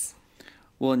series.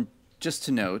 Well, and just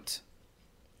to note,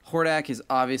 Hordak is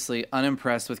obviously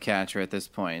unimpressed with Catra at this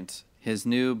point. His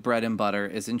new bread and butter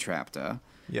is Entrapta.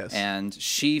 Yes. And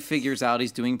she figures out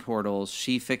he's doing portals.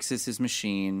 She fixes his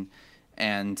machine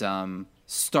and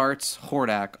starts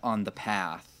Hordak on the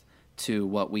path to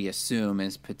what we assume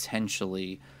is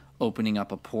potentially opening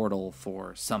up a portal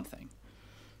for something.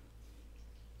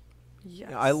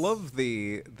 Yes. I love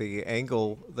the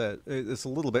angle that it's a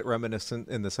little bit reminiscent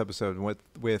in this episode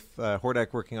with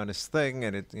Hordak working on his thing,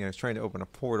 and he's trying to open a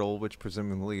portal, which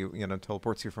presumably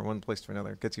teleports you from one place to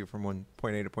another, gets you from one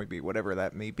point A to point B, whatever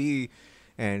that may be,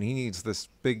 and he needs this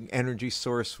big energy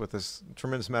source with this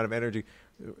tremendous amount of energy,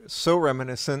 so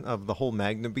reminiscent of the whole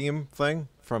Magna Beam thing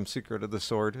from Secret of the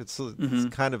Sword. It's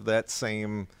kind of that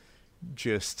same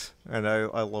gist, and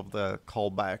I love the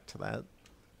callback to that.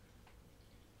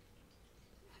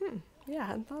 Yeah, I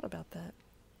hadn't thought about that.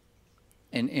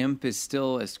 And Imp is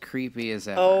still as creepy as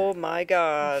ever. Oh my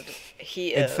god,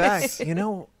 he is. In fact, you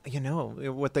know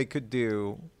what they could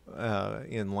do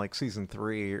in like season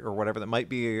 3 or whatever, that might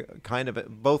be kind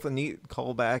of both a neat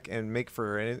callback and make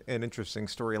for an interesting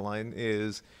storyline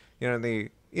is,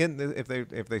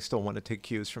 if they still want to take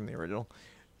cues from the original.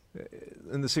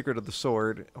 In the Secret of the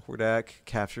Sword, Hordak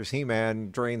captures He-Man,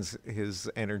 drains his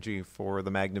energy for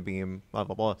the Magna Beam, blah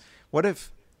blah blah. What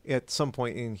if at some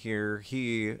point in here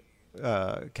he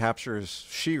captures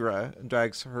She-Ra,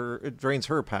 drains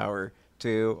her power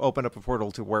to open up a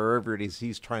portal to wherever it is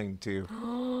he's trying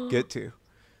to get to?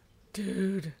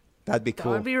 Dude, that'd be that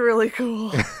cool. would be really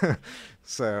cool.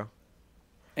 So,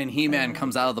 and He-Man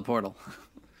comes out of the portal.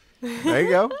 There you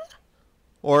go.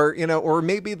 Or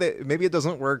maybe it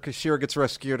doesn't work because She-Ra gets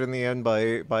rescued in the end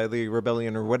by the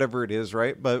rebellion or whatever it is,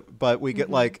 right? But we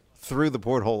get like through the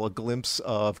porthole a glimpse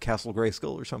of Castle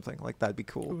Grayskull or something. Like that'd be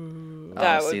cool.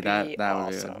 That would be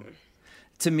awesome.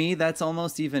 To me, that's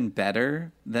almost even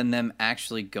better than them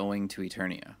actually going to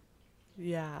Eternia.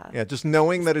 Yeah. Yeah, just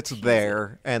knowing that it's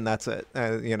there and that's it.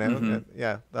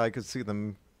 Yeah, I could see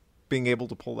them being able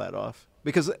to pull that off,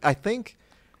 because I think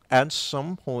at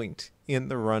some point in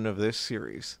the run of this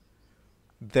series,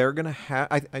 they're gonna have.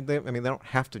 I mean, they don't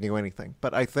have to do anything,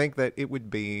 but I think that they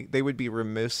would be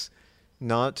remiss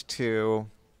not to,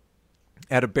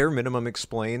 at a bare minimum,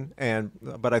 explain.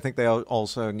 But I think they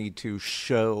also need to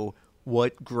show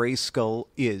what Grayskull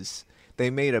is.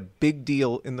 They made a big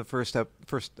deal in the first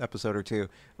episode or two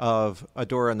of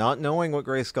Adora not knowing what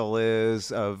Grayskull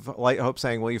is, of Light Hope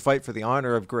saying, "Will you fight for the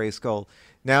honor of Grayskull?"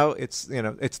 Now it's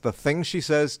the thing she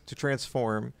says to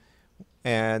transform,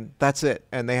 and that's it.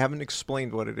 And they haven't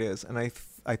explained what it is. And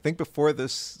I think before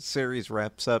this series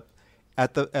wraps up,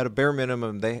 at a bare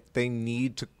minimum, they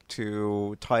need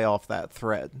to tie off that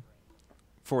thread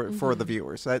for the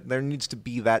viewers. That there needs to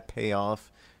be that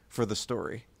payoff for the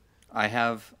story.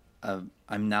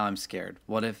 I'm scared.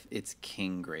 What if it's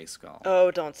King Grayskull?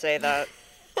 Oh, don't say that.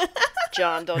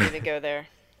 John, don't even go there.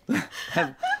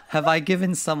 Have I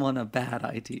given someone a bad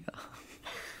idea?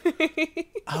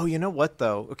 Oh, you know what,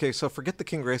 though? Okay, so forget the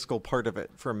King Grayskull part of it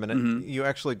for a minute. Mm-hmm. You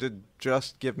actually did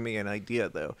just give me an idea,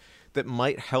 though, that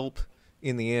might help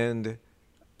in the end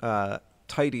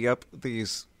tidy up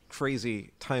these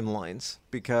crazy timelines.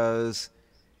 Because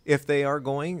if they are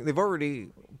they've already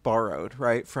borrowed,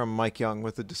 right, from Mike Young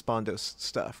with the Despondos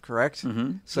stuff, correct?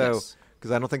 Mm-hmm. So, Yes.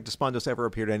 because I don't think Despondos ever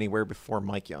appeared anywhere before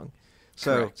Mike Young.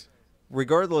 So, Correct.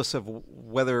 regardless of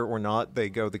whether or not they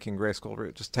go the King Grayskull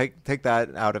route, just take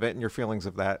that out of it and your feelings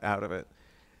of that out of it.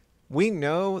 We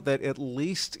know that at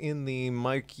least in the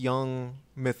Mike Young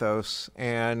mythos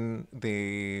and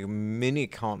the mini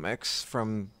comics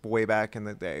from way back in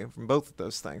the day, from both of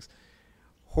those things,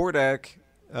 Hordak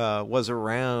was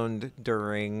around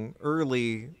during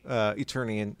early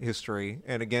Eternian history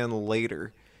and again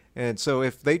later. And so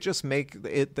if they just make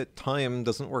it that time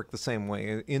doesn't work the same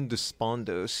way in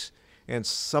Despondos, and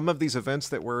some of these events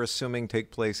that we're assuming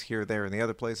take place here, there, and the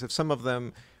other place, if some of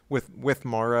them with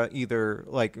Mara, either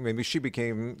like maybe she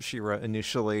became She-Ra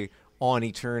initially on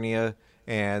Eternia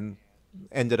and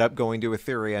ended up going to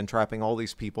Etheria and trapping all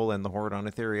these people and the Horde on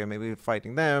Etheria, maybe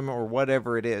fighting them or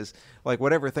whatever it is, like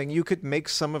whatever thing, you could make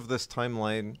some of this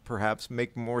timeline perhaps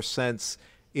make more sense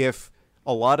if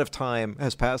a lot of time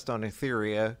has passed on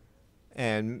Etheria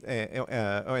and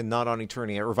not on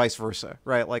Eternia, or vice versa,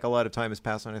 right? Like a lot of time has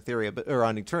passed on Etheria, or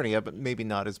on Eternia, but maybe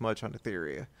not as much on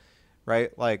Etheria,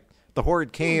 right? Like the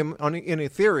Horde came in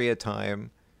Etheria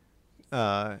time.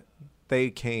 They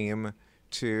came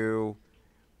to.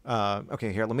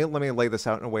 Okay, here let me lay this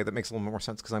out in a way that makes a little more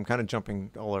sense because I'm kind of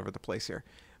jumping all over the place here.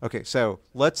 Okay, so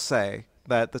let's say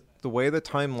that the way the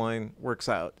timeline works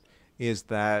out is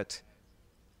that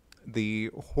the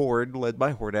Horde, led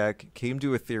by Hordak, came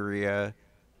to Etheria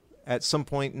at some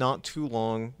point not too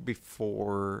long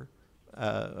before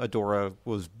Adora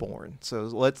was born. So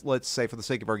let's say, for the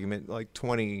sake of argument, like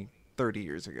 20, 30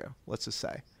 years ago, let's just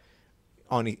say,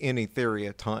 in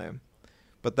Etheria time.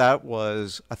 But that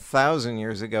was 1,000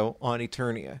 years ago on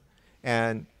Eternia.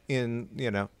 And in,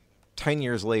 10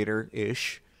 years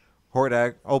later-ish,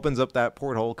 Hordak opens up that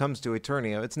porthole, comes to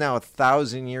Eternia. It's now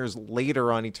 1,000 years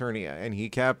later on Eternia, and he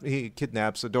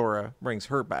kidnaps Adora, brings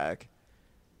her back.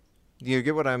 Do you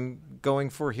get what I'm going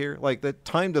for here? Like, the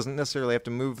time doesn't necessarily have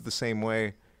to move the same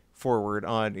way forward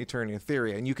on Eternia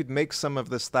Etheria, and you could make some of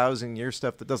this 1,000-year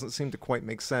stuff that doesn't seem to quite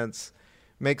make sense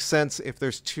if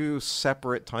there's two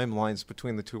separate timelines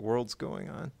between the two worlds going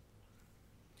on.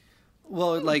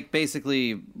 Well, like,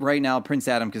 basically, right now, Prince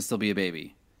Adam can still be a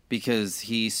baby because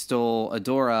he stole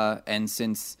Adora, and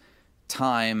since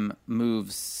time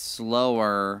moves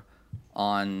slower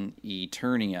on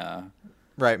Eternia...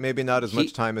 Right, maybe not as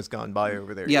much time has gone by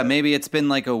over there. Yeah, yet. maybe it's been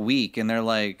like a week, and they're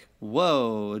like,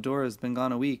 whoa, Adora's been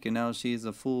gone a week, and now she's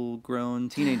a full-grown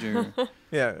teenager.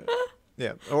 Yeah.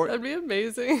 Or, That'd be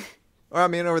amazing. I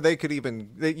mean, or you could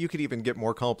even get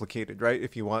more complicated, right?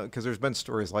 If you want, because there's been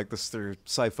stories like this through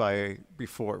sci-fi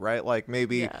before, right? Like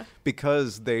maybe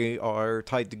because they are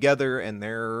tied together and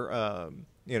they're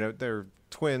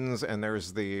twins, and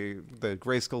there's the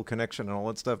Grayskull connection and all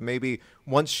that stuff. Maybe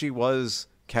once she was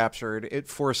captured, it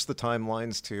forced the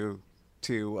timelines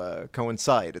to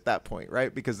coincide at that point,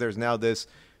 right? Because there's now this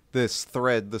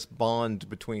thread, this bond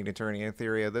between Eternia and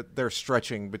Etheria that they're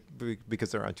stretching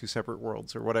because they're on two separate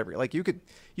worlds or whatever. Like you could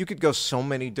go so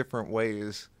many different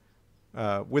ways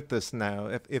with this now.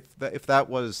 If that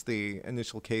was the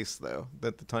initial case, though,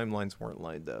 that the timelines weren't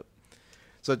lined up.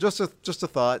 So just a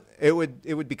thought. It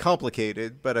would be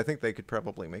complicated, but I think they could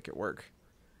probably make it work.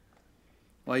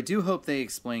 Well, I do hope they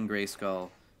explain Grayskull.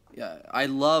 Yeah, I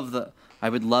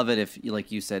would love it if, like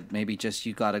you said, maybe just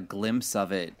you got a glimpse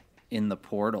of it in the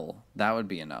portal. That would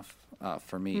be enough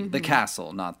for me. Mm-hmm. The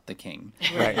castle, not the king.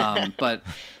 Right. But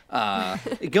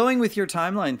going with your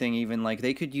timeline thing, even like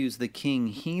they could use the King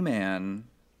He-Man.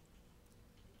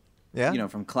 Yeah.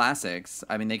 From classics.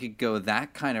 I mean, they could go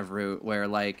that kind of route where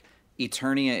like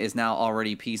Eternia is now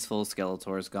already peaceful,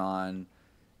 Skeletor's gone,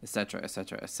 etc.,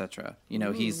 etc., etc.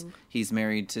 He's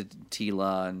married to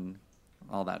Tila and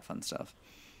all that fun stuff.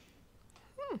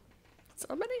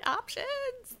 So many options.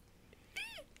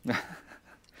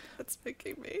 That's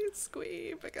making me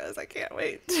squeam because I can't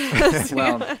wait to see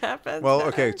what happens. Well,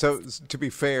 next. okay. So to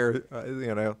be fair,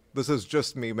 this is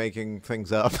just me making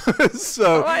things up.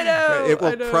 So I know, it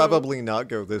will probably not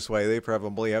go this way. They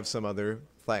probably have some other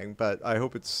thing. But I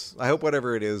hope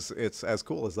whatever it is, it's as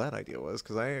cool as that idea was,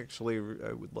 because I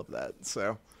would love that.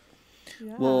 So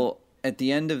Yeah. Well, at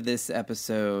the end of this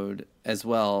episode as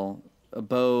well,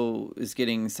 Bo is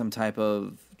getting some type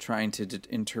of trying to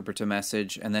interpret a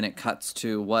message, and then it cuts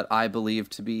to what I believe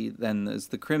to be then is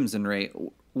the Crimson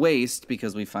Waste,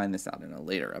 because we find this out in a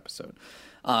later episode.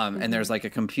 And there's like a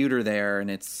computer there,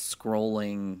 and it's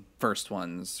scrolling First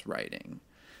One's writing.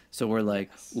 So we're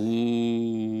like,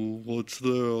 ooh, what's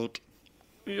that?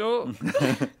 Yup.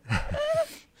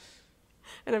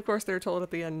 And of course, they're told at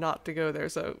the end not to go there,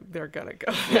 so they're gonna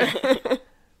go there.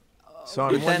 So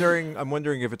I'm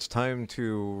wondering if it's time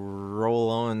to roll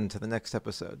on to the next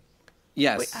episode.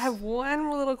 Yes. Wait, I have one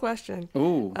more little question.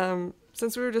 Ooh.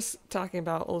 Since we were just talking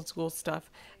about old school stuff,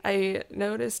 I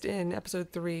noticed in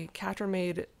episode 3, Catra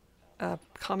made a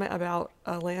comment about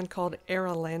a land called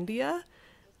Aralandia.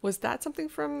 Was that something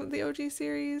from the OG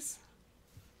series?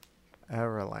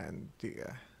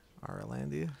 Aralandia.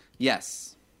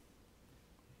 Yes.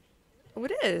 Oh,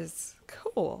 it is.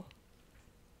 Cool.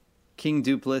 King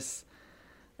Dupless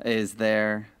is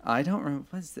there. I don't remember.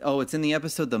 It's in the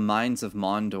episode The Mines of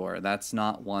Mondor. That's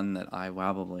not one that I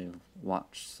probably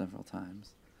watched several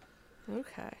times.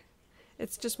 Okay.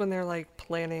 It's just when they're like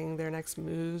planning their next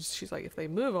moves. She's like, if they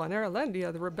move on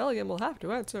Aralandia, the rebellion will have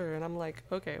to answer. And I'm like,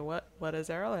 okay, what is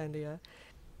Aralandia?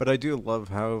 But I do love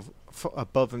how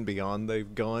above and beyond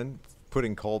they've gone,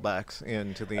 putting callbacks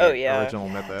into the original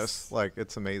mythos. Like,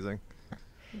 it's amazing.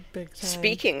 Big time.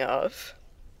 Speaking of,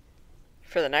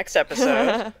 for the next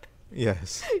episode,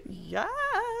 Yes.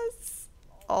 Yes!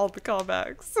 All the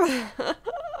callbacks.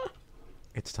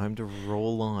 It's time to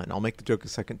roll on. I'll make the joke a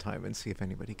second time and see if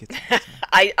anybody gets it.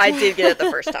 I did get it the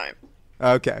first time.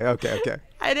 Okay.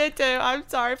 I did too. I'm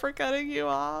sorry for cutting you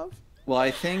off. Well,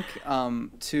 I think,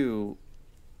 too,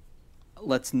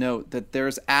 let's note that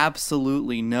there's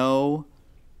absolutely no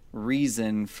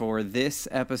reason for this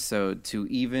episode to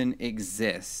even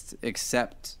exist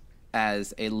except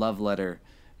as a love letter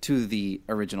to the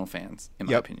original fans, in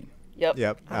my opinion.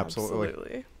 Yep.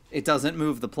 Absolutely. It doesn't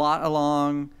move the plot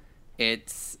along.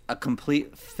 It's a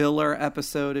complete filler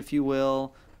episode, if you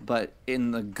will, but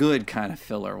in the good kind of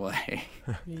filler way.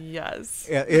 Yes.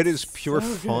 Yeah, it is pure So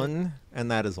good. fun, and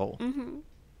that is all. Mm-hmm.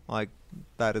 Like,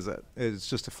 that is it. It's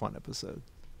just a fun episode.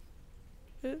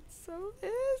 It so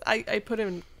is. I put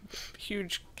in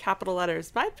huge capital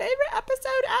letters. My favorite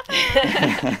episode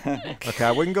ever. Okay,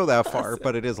 I wouldn't go that far,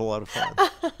 but it is a lot of fun.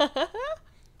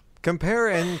 Compare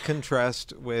and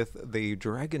contrast with the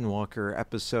Dragon Walker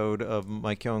episode of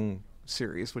Mike Young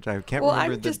series, which I can't Well,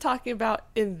 remember. I'm just talking about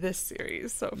in this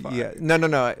series so far. Yeah,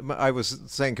 no. I was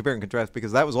saying compare and contrast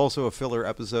because that was also a filler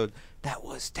episode that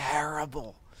was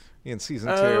terrible in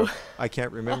season 2. I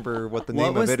can't remember what the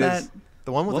name was of it is. that?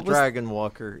 The one with What the was- Dragon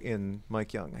Walker in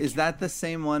Mike Young. Is that the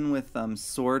same one with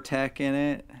Sortek in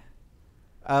it?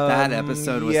 That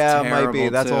episode was yeah, it might be.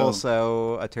 terrible, That's too.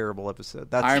 also a terrible episode.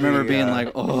 That's I remember the, being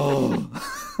like, oh.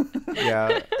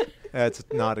 yeah, it's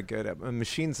not a good episode.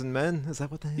 Machines and Men, is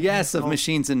that what they? Yes, of called?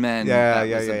 Machines and Men. Yeah,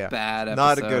 That was yeah. a bad episode.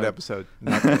 Not a good episode.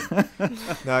 Not good.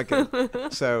 Not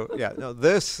good. So yeah, no,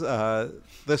 this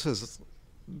is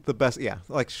the best. Yeah,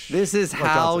 like This is like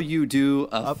how Johnson. you do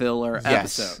a filler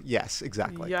Yes, episode. yes,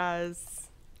 exactly. Yes.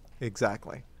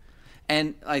 Exactly.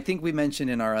 And I think we mentioned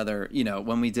in our other,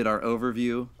 when we did our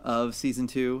overview of season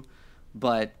 2,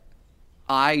 but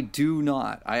I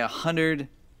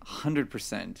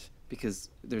 100%, because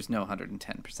there's no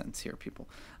 110% here, people,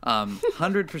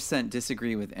 100%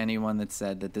 disagree with anyone that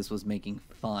said that this was making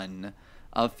fun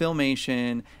of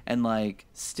Filmation and like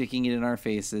sticking it in our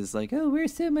faces like, oh, we're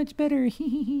so much better.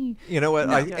 You know what?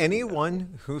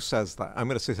 Anyone who says that, I'm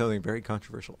going to say something very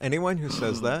controversial. Anyone who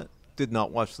says that did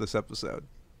not watch this episode.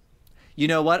 You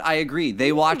know what? I agree.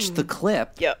 They watched the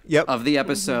clip Yep. of the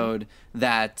episode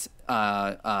that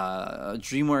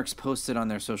DreamWorks posted on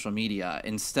their social media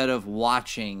instead of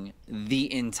watching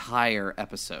the entire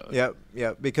episode.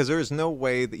 Yeah, because there is no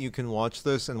way that you can watch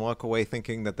this and walk away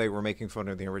thinking that they were making fun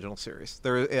of the original series.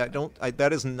 That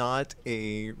is not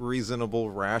a reasonable,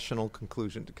 rational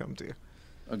conclusion to come to.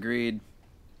 Agreed.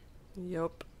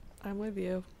 Yup. I'm with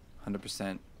you.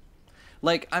 100%.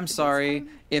 Like, I'm sorry,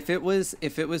 if it was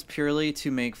purely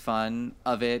to make fun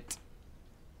of it,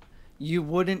 you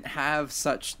wouldn't have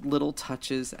such little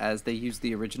touches as they used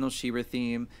the original She-Ra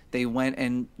theme. They went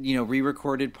and,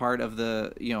 re-recorded part of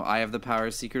the, Eye of the Power,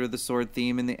 Secret of the Sword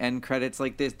theme in the end credits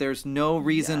like this. There's no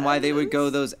reason why they would go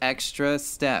those extra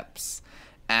steps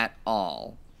at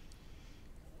all.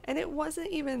 And it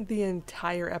wasn't even the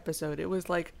entire episode. It was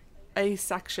like a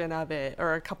section of it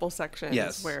or a couple sections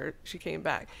Yes. where she came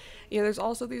back. There's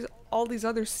also all these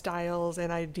other styles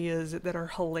and ideas that are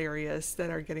hilarious that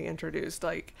are getting introduced,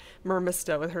 like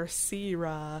Mermista with her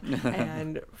Sierra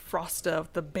and Frosta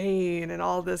with the Bane and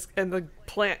all this, and the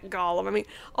plant golem. I mean,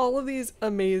 all of these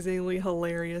amazingly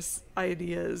hilarious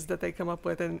ideas that they come up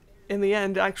with and in the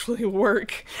end actually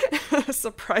work,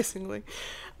 surprisingly.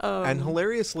 And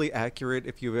hilariously accurate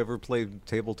if you've ever played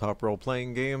tabletop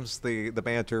role-playing games, the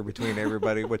banter between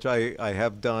everybody, which I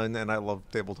have done, and I love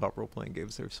tabletop role-playing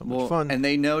games. They're so much fun. And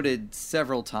they noted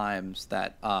several times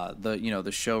that the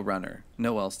showrunner,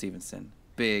 Noelle Stevenson,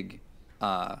 big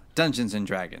Dungeons and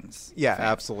Dragons Yeah, fan.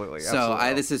 absolutely. So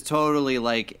absolutely. this is totally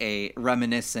like a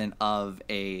reminiscent of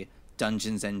a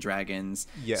Dungeons and Dragons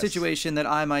Yes. situation that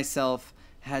I myself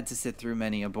had to sit through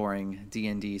many a boring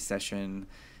D&D session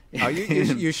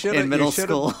you should in middle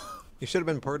school. You should have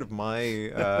been part of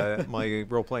my my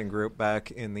role playing group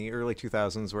back in the early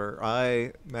 2000s, where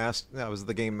I was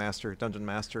the game master, dungeon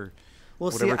master,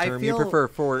 Well, whatever see, I term you feel-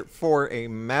 prefer for a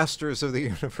Masters of the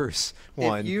Universe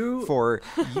one you-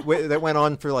 that went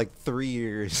on for like 3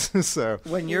 years. So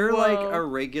When you're like Whoa. a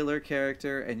regular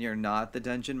character and you're not the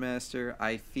dungeon master,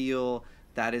 I feel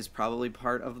that is probably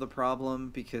part of the problem,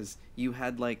 because you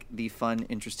had like the fun,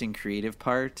 interesting, creative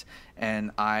part,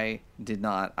 and I did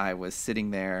not. I was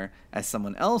sitting there as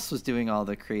someone else was doing all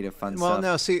the creative fun Well, stuff.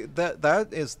 no, see, that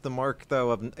is the mark,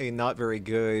 though, of a not very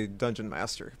good dungeon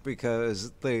master,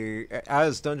 because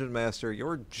as dungeon master,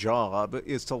 your job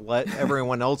is to let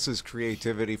everyone else's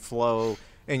creativity flow,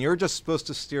 and you're just supposed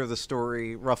to steer the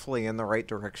story roughly in the right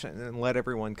direction and let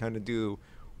everyone kind of do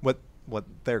what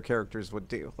their characters would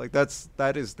do. Like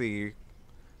that is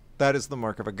the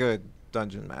mark of a good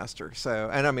dungeon master. So,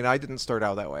 and I mean, I didn't start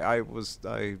out that way.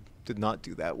 I did not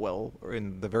do that well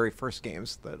in the very first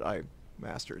games that I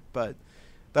mastered, but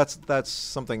that's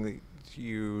something that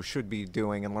you should be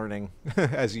doing and learning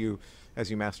as you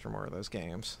master more of those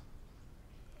games.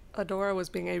 Adora was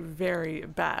being a very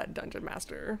bad dungeon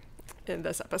master in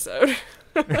this episode.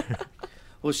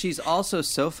 Well, she's also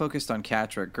so focused on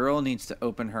Catra. Girl needs to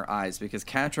open her eyes, because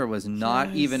Catra was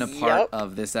not even a part Yep.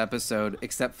 of this episode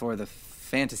except for the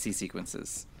fantasy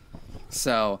sequences.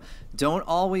 So don't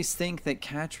always think that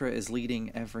Catra is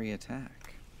leading every attack.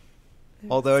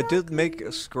 Although it did make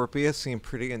Scorpia seem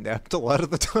pretty inept a lot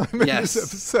of the time in Yes.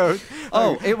 this episode.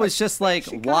 Oh, it was just like,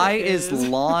 She why kinda is is.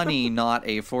 Lonnie not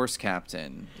a force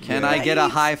captain? Can I get a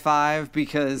Right. high five?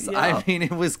 Because, Yeah. I mean, it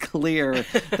was clear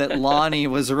that Lonnie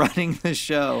was running the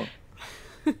show.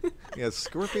 Yeah,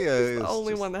 Scorpia is The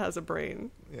only just- one that has a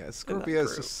brain. Yeah, that Scorpia is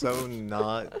group. just so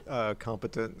not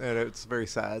competent, and it's very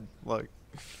sad. Like,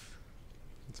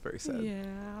 it's very sad.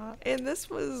 Yeah. And this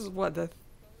was what, the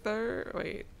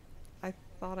third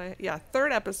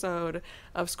third episode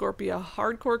of Scorpia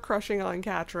hardcore crushing on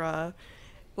Catra,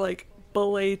 like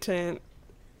blatant.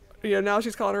 Now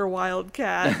she's calling her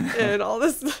Wildcat and all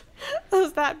this.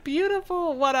 Is that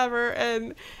beautiful? Whatever.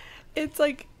 And it's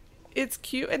like, it's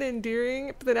cute and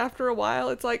endearing, but then after a while,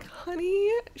 it's like,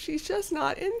 honey, she's just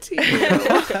not into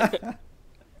you.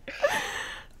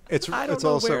 It's I don't it's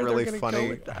know also where they're really gonna go funny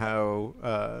with that. how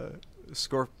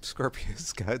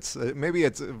Scorpia's got maybe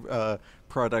it's a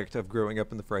product of growing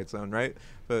up in the Fright Zone, right?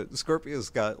 But Scorpia's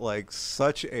got like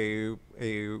such a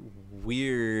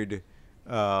weird,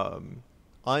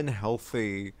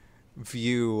 unhealthy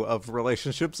view of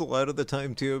relationships a lot of the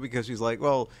time too, because she's like,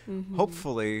 well,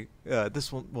 hopefully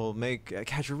this will make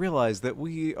Catra realize that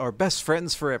we are best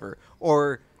friends forever,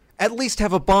 or at least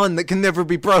have a bond that can never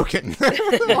be broken.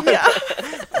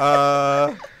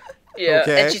 Yeah,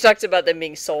 Okay. and she talked about them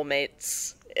being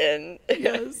soulmates, and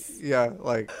Yes. Yeah,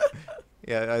 like,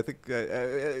 yeah, I think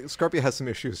Scorpia has some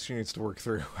issues she needs to work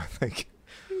through, I think.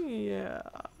 Yeah.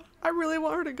 I really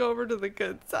want her to go over to the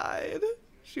good side.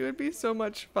 She would be so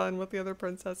much fun with the other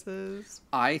princesses.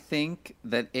 I think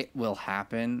that it will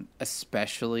happen,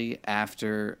 especially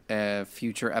after a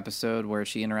future episode where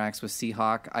she interacts with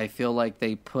Seahawk. I feel like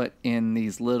they put in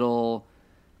these little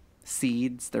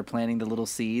seeds. They're planting the little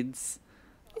seeds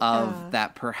of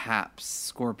that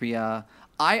perhaps Scorpia.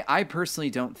 I personally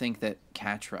don't think that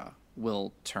Catra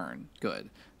will turn good,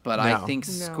 but I No. think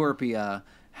No. Scorpia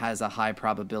has a high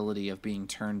probability of being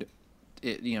turned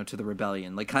to the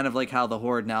rebellion, like kind of like how the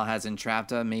Horde now has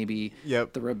Entrapta. Maybe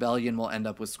Yep. the rebellion will end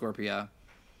up with Scorpia.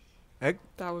 It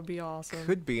That would be awesome.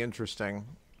 could be interesting.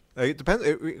 It depends.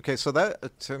 Okay, so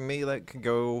that, to me, that could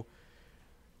go...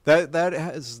 That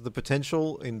has the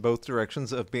potential in both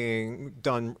directions of being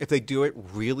done. If they do it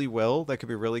really well, that could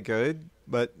be really good.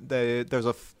 But there's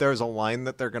a line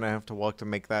that they're gonna have to walk to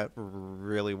make that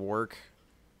really work.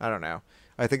 I don't know.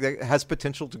 I think that has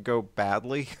potential to go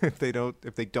badly if they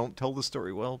don't tell the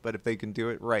story well. But if they can do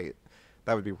it right,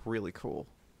 that would be really cool.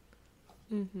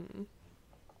 Mm-hmm.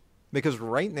 Because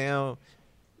right now,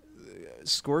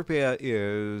 Scorpia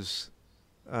is,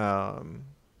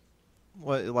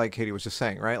 like Katie was just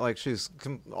saying, right? Like she's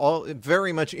all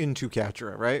very much into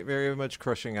Catra, right? Very much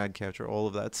crushing on Catra, all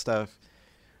of that stuff.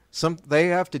 They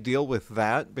have to deal with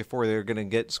that before they're going to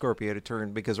get Scorpia to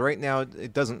turn, because right now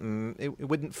it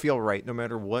wouldn't feel right no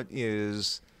matter what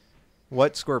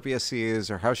Scorpia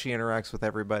sees or how she interacts with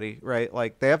everybody, right?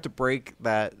 Like they have to break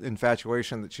that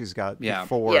infatuation that she's got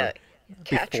beforehand.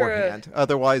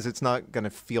 Otherwise, it's not going to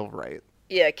feel right.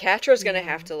 Yeah, Catra's gonna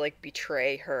have to like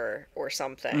betray her or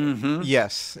something. Mm-hmm.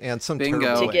 Yes, and some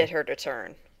Bingo. To get her to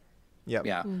turn. Yep.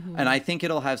 Yeah. And I think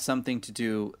it'll have something to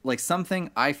do, like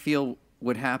something I feel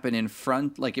would happen in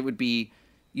front, like it would be,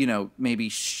 maybe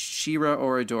She-Ra,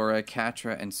 Oradora,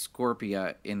 Catra, and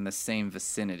Scorpia in the same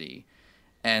vicinity.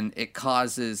 And it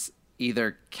causes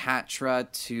either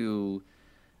Catra to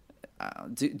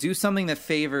do something that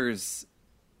favors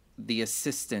the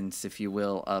assistance, if you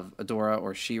will, of Adora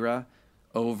or She-Ra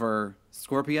over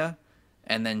Scorpia,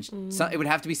 and then it would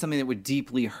have to be something that would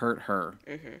deeply hurt her.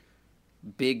 Mm-hmm.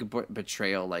 Big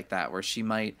betrayal like that, where it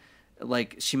might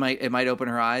open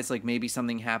her eyes, like maybe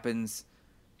something happens,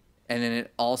 and then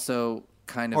it also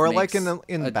kind of or makes like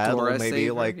in Adora battle, maybe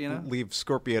her, like leave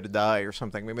Scorpia to die or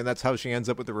something. Maybe that's how she ends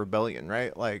up with the rebellion,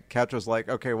 right? Like Catra's like,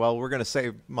 okay, well, we're gonna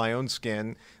save my own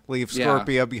skin, leave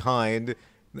Scorpia behind.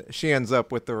 She ends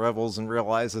up with the rebels and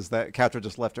realizes that Catra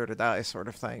just left her to die, sort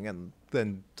of thing, and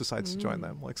then decides to join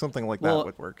them. Like something like that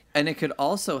would work. And it could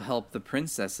also help the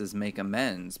princesses make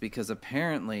amends, because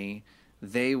apparently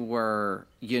they were,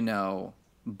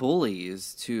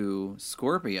 bullies to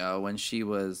Scorpia when she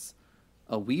was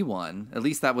a wee one. At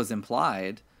least that was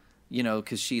implied,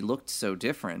 because she looked so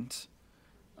different.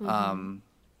 Mm-hmm.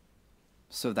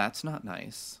 So that's not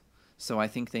nice. So I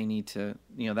think they need to,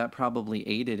 that probably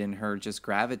aided in her just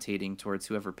gravitating towards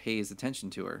whoever pays attention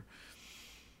to her.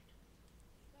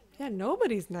 Yeah,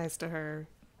 nobody's nice to her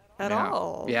at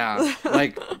all. Yeah,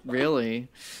 like, really?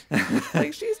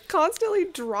 Like, she's constantly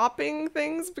dropping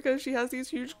things because she has these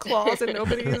huge claws and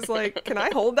nobody is like, can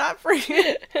I hold that for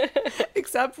you?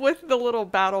 Except with the little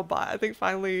battle bot. I think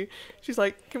finally she's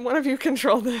like, can one of you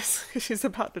control this? Because she's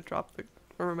about to drop the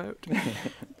remote.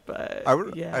 But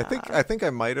I think I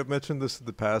might have mentioned this in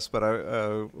the past, but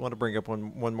I want to bring up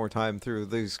one more time through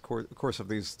these course of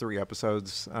these 3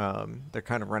 episodes. They're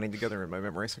kind of running together in my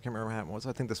memory, so I can't remember how it was.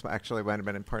 I think this actually might have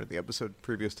been in part of the episode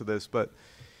previous to this, but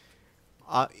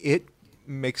it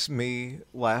makes me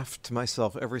laugh to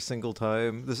myself every single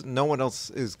time. No one else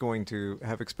is going to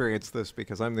have experienced this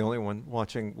because I'm the only one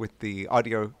watching with the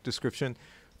audio description.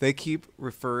 They keep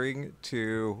referring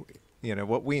to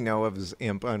what we know of as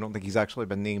Imp. I don't think he's actually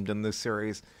been named in this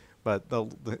series, but the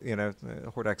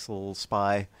Hordak's little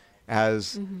spy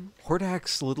as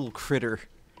Hordak's little critter.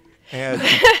 And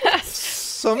for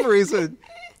some reason,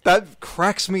 that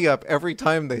cracks me up every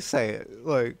time they say it.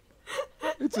 Like,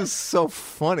 it's just so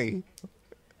funny.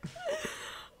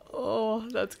 Oh,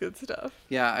 that's good stuff.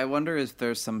 Yeah, I wonder if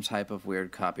there's some type of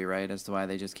weird copyright as to why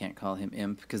they just can't call him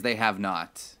Imp, because they have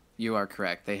not. You are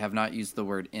correct. They have not used the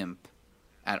word Imp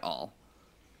at all.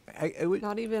 I would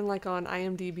not even like on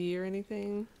IMDb or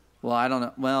anything. Well, I don't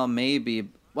know. Well, maybe.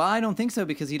 Well, I don't think so,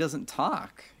 because he doesn't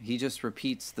talk. He just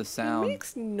repeats the sound. He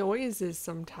makes noises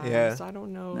sometimes. Yeah. I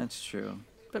don't know. That's true.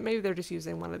 But maybe they're just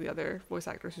using one of the other voice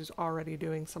actors who's already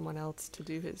doing someone else to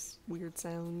do his weird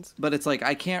sounds. But it's like,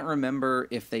 I can't remember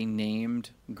if they named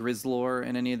Grizzlor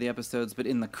in any of the episodes, but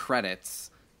in the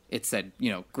credits, it said,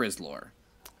 Grizzlor.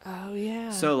 Oh,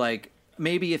 yeah. So, like,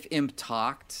 maybe if Imp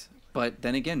talked, but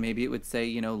then again, maybe it would say,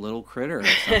 little critter or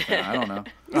something. I don't know.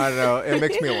 I don't know. It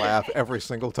makes me laugh every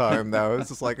single time, though. It's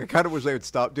just like, I kind of wish they would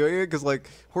stop doing it, because, like,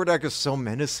 Hordak is so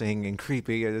menacing and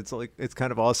creepy, and it's like, it's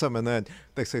kind of awesome. And then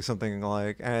they say something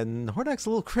like, and Hordak's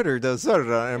little critter does da da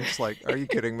da. And I'm just like, are you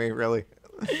kidding me? Really?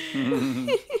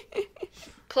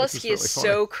 Plus, he is really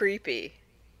so creepy.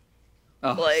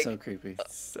 Oh, Like, so creepy.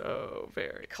 So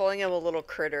very. Calling him a little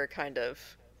critter kind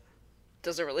of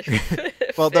doesn't really fit.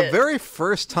 Well, the very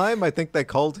first time, I think they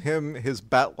called him his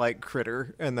bat-like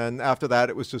critter, and then after that,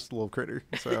 it was just a little critter.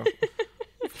 So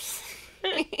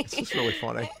it's just really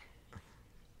funny.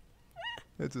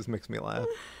 It just makes me laugh.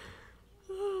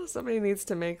 Somebody needs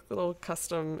to make little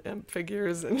custom Imp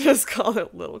figures and just call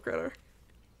it Little Critter.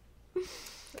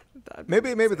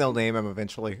 Maybe they'll name him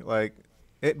eventually. Like,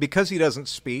 Because he doesn't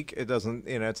speak, it doesn't,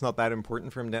 it's not that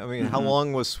important for him. I mean, how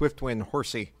long was Swiftwind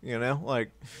horsey?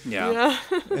 Like, Yeah.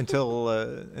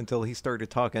 until he started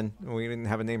talking, we didn't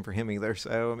have a name for him either.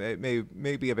 So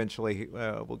maybe eventually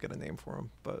we'll get a name for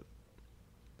him. But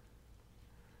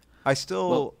I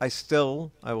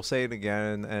will say it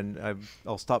again, and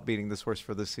I'll stop beating this horse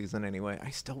for this season anyway.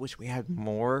 I still wish we had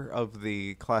more of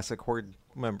the classic Horde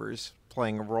members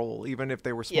playing a role, even if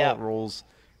they were small roles.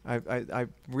 I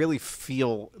really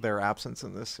feel their absence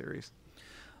in this series.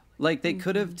 Like, they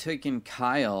could have taken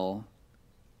Kyle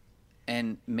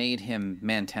and made him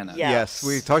Mantenna. Yeah. Yes,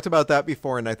 we talked about that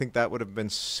before, and I think that would have been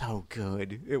so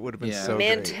good. It would have been so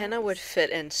great. Mantenna would fit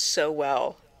in so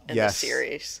well in the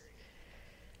series.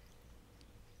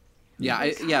 Yeah,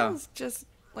 Kyle's just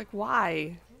like,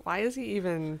 why? Why is he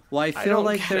even? Well, I feel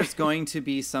like get there's it. going to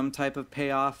be some type of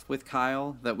payoff with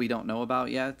Kyle that we don't know about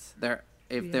yet.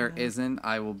 If there isn't,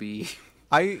 I will be.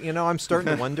 I'm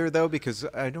starting to wonder though, because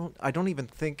I don't even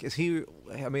think is he.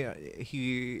 I mean,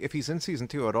 if he's in season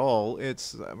 2 at all,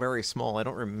 it's very small. I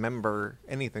don't remember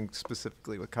anything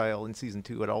specifically with Kyle in season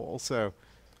 2 at all. So.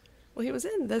 Well, he was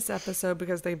in this episode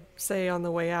because they say on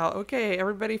the way out, okay,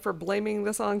 everybody for blaming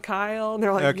this on Kyle. And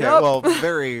they're like, okay, yep. well,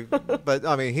 but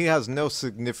I mean, he has no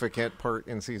significant part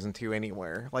in season 2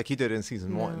 anywhere, like he did in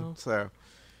season 1. So,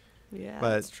 Yeah,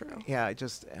 but that's true. yeah, I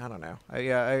don't know.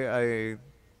 I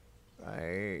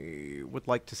would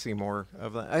like to see more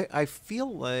of that. I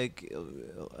feel like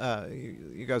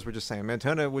you guys were just saying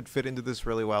Mantenna would fit into this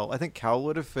really well. I think Cal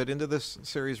would have fit into this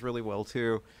series really well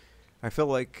too. I feel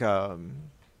like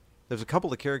there's a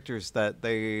couple of characters that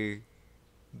they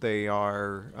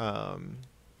are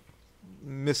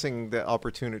missing the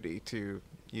opportunity to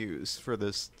use for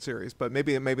this series, but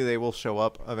maybe they will show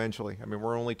up eventually. I mean,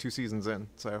 we're only 2 seasons in,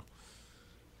 so.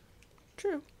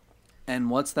 True. And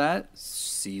what's that?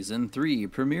 Season 3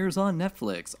 premieres on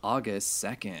Netflix August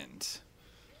 2nd.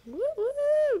 Woo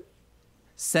woo.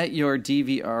 Set your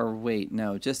DVR. Wait,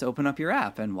 no, just open up your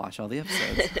app and watch all the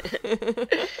episodes.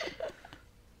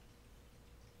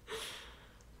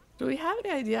 Do we have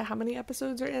any idea how many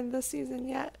episodes are in this season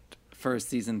yet? For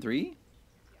season 3,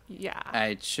 Yeah.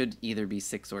 it should either be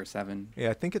 6 or 7. Yeah,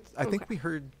 I think we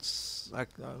heard.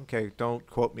 Okay, don't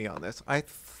quote me on this. I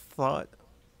thought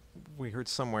we heard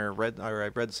somewhere, I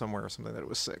read somewhere or something that it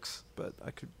was 6, but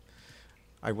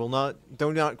I will not.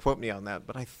 Do not quote me on that.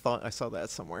 But I thought I saw that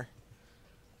somewhere.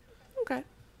 Okay.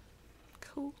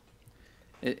 Cool.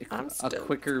 I'm A stoked.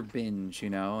 quicker binge,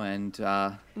 and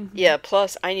Yeah,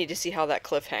 plus I need to see how that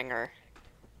cliffhanger,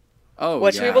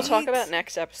 which we yeah. will talk about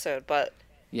next episode, but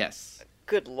Yes.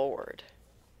 good lord.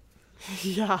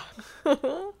 Yeah.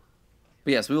 But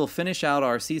yes, we will finish out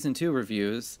our season 2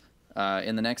 reviews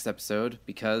in the next episode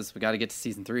because we got to get to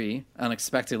season 3,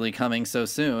 unexpectedly coming so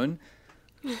soon.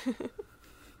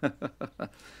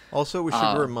 Also, we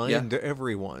should remind yeah.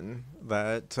 everyone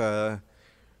that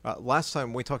last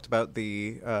time we talked about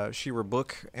the She-Ra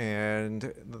book and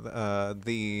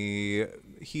the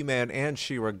He-Man and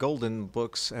She-Ra Golden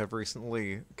books have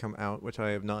recently come out, which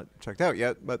I have not checked out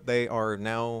yet, but they are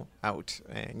now out,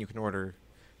 and you can order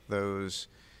those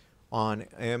on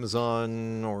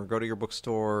Amazon or go to your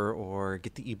bookstore or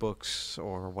get the ebooks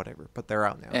or whatever, but they're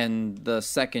out now. And the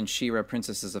second She-Ra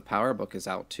Princesses of Power book is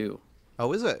out too.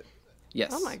 Oh, is it?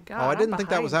 Yes. Oh my god. Oh, I I'm didn't think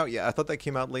that was behind. out yet. I thought that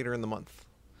came out later in the month.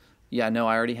 Yeah, no,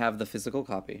 I already have the physical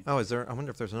copy. Oh, is there? I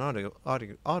wonder if there's an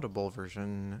audible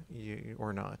version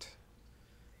or not.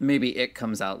 Maybe it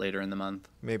comes out later in the month.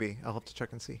 Maybe I'll have to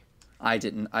check and see. I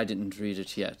didn't read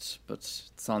it yet, but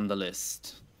it's on the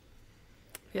list.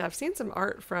 Yeah, I've seen some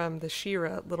art from the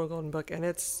She-Ra Little Golden Book, and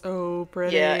it's so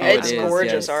pretty. Yeah, Oh, it's it is,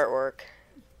 gorgeous yes. artwork.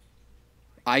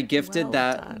 I gifted Well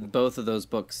done. both of those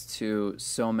books to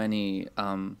so many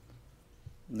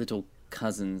little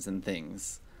cousins and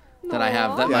things that I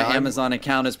have. That Yeah, my I'm- Amazon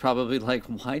account is probably like,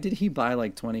 why did he buy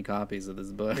like 20 copies of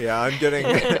this book? Yeah, I'm getting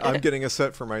I'm getting a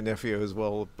set for my nephew as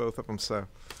well, both of them. So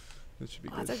it should be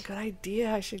Oh, good. that's a good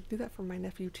idea. I should do that for my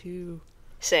nephew too.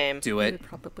 Same. Do He it. would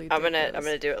probably I'm dig gonna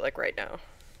those. do it like right now.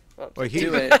 Well, Well,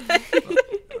 Do it.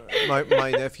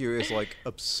 my nephew is like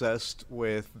obsessed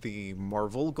with the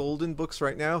Marvel Golden books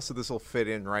right now, so this will fit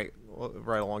in right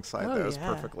alongside Oh, those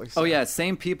yeah. perfectly. Oh so- yeah,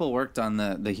 same people worked on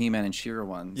the He-Man and She-Ra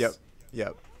ones.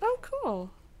 Yep. Oh,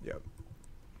 cool.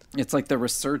 It's like the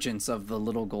resurgence of the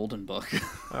little golden book.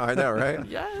 I know, right?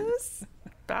 Yes.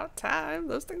 About time.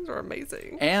 Those things are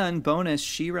amazing. And bonus,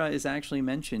 She-Ra is actually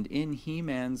mentioned in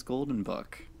He-Man's golden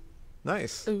book.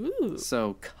 Nice. Ooh.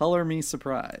 So color me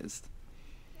surprised.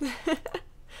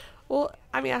 Well,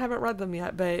 I mean, I haven't read them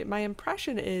yet, but my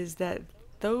impression is that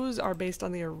those are based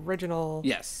on the original.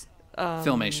 Yes.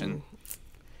 Filmation.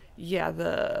 Yeah,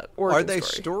 the Are origin they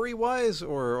story. story-wise,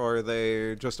 or are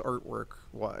they just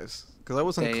artwork-wise? Because I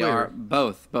wasn't They clear. are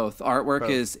both. Artwork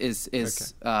Both.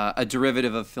 is a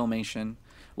derivative of Filmation.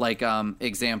 Like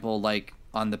example, like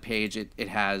on the page, it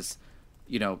has,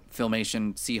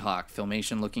 Filmation Seahawk,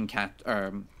 Filmation Looking Cat,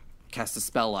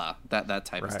 Castaspella, that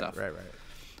type of stuff. Right.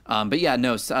 But yeah,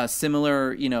 no,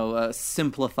 similar,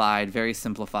 simplified, very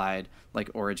simplified,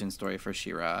 like origin story for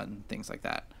She-Ra and things like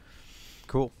that.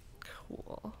 Cool.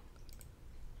 Cool.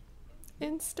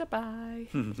 Insta buy.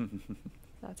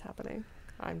 That's happening.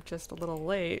 I'm just a little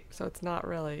late, so it's not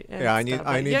really. Yeah, I need Insta,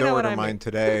 but to you know what order I mine mean.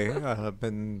 today. I've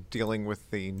been dealing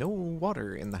with the no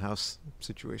water in the house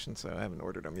situation, so I haven't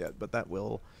ordered them yet, but that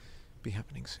will be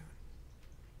happening soon.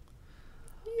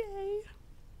 Yay.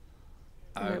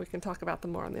 And maybe we can talk about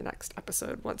them more on the next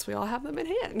episode once we all have them in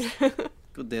hand.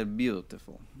 They're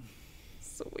beautiful.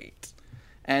 Sweet.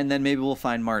 And then maybe we'll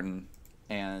find Martin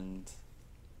and...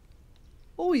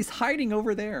 Oh, he's hiding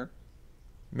over there.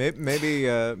 Maybe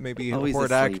Oh, he's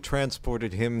Hordak asleep.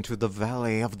 transported him to the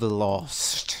Valley of the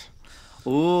Lost.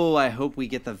 Ooh, I hope we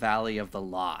get the Valley of the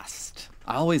Lost.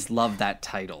 I always love that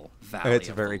title, Valley It's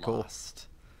of very the cool. Lost.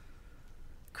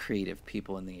 Creative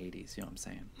people in the 80s, you know what I'm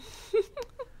saying?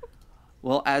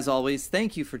 Well, as always,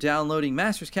 thank you for downloading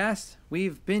Masters Cast.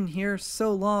 We've been here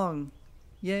so long.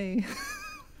 Yay.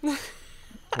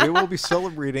 We will be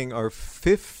celebrating our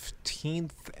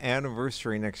 15th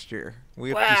anniversary next year. We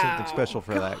have to do something Wow. special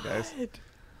for that, guys.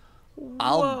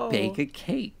 I'll Whoa. bake a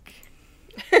cake.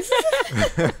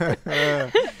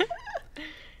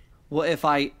 Well, if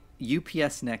I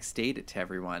UPS next date it to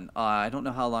everyone, I don't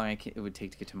know how long it would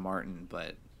take to get to Martin,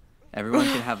 but everyone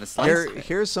can have a slice of it.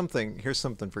 Here's something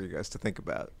for you guys to think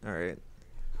about. All right,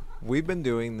 we've been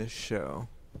doing this show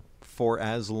for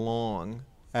as long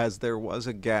as there was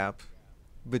a gap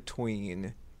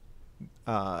between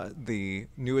the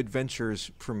New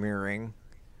Adventures premiering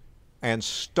and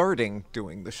starting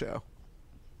doing the show,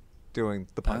 doing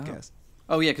the podcast.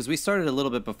 Oh yeah, because we started a little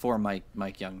bit before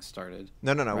Mike Young started.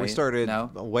 No. We Right? started No?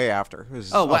 way after. It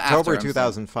was Oh, after, October I'm saying.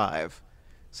 2005.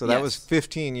 So that was Yes.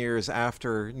 15 years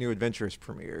after New Adventures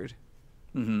premiered,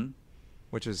 Mm-hmm.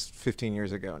 which is 15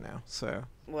 years ago now. So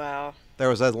Wow. there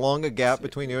was as long a gap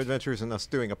between New Adventures and us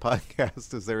doing a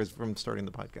podcast as there is from starting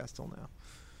the podcast till now.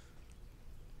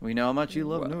 We know how much you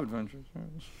love New Adventures.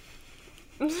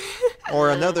 Or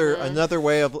another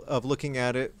way of looking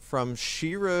at it, from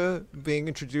She-Ra being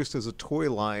introduced as a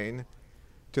toy line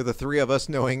to the three of us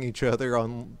knowing each other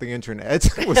on the internet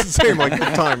was the same length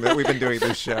of time that we've been doing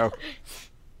this show.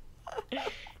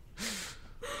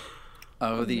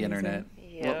 Oh, the Amazing. internet.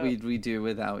 Yeah. What would we do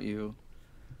without you?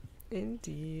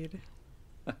 Indeed.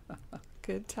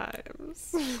 Good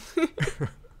times.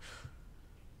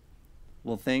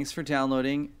 Well, thanks for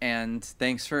downloading, and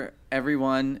thanks for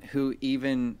everyone who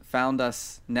even found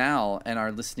us now and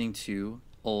are listening to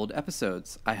old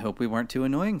episodes. I hope we weren't too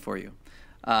annoying for you.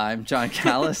 I'm John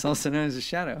Callis, also known as The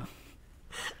Shadow.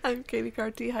 I'm Katie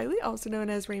Carty Hiley, also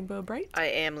known as Rainbow Bright. I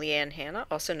am Leanne Hanna,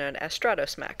 also known as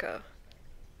Stratosmacko.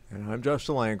 And I'm Josh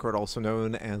the Lioncourt, also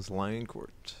known as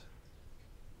Lioncourt.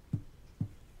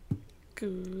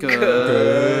 Good.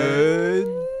 Good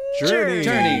journey.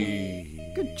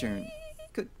 Journey. Good journey.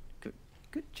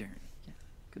 Good journey. Yeah.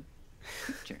 Good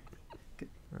journey.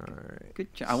 All right.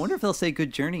 Good journey. I wonder if they'll say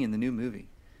good journey in the new movie.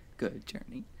 Good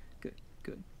journey.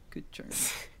 Good journey.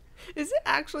 Is it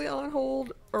actually on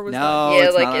hold, or was No. yeah,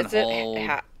 it's like not on is it? hold.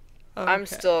 I'm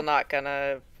Okay. still not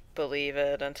gonna believe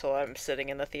it until I'm sitting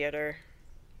in the theater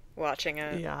watching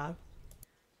that? it. Yeah.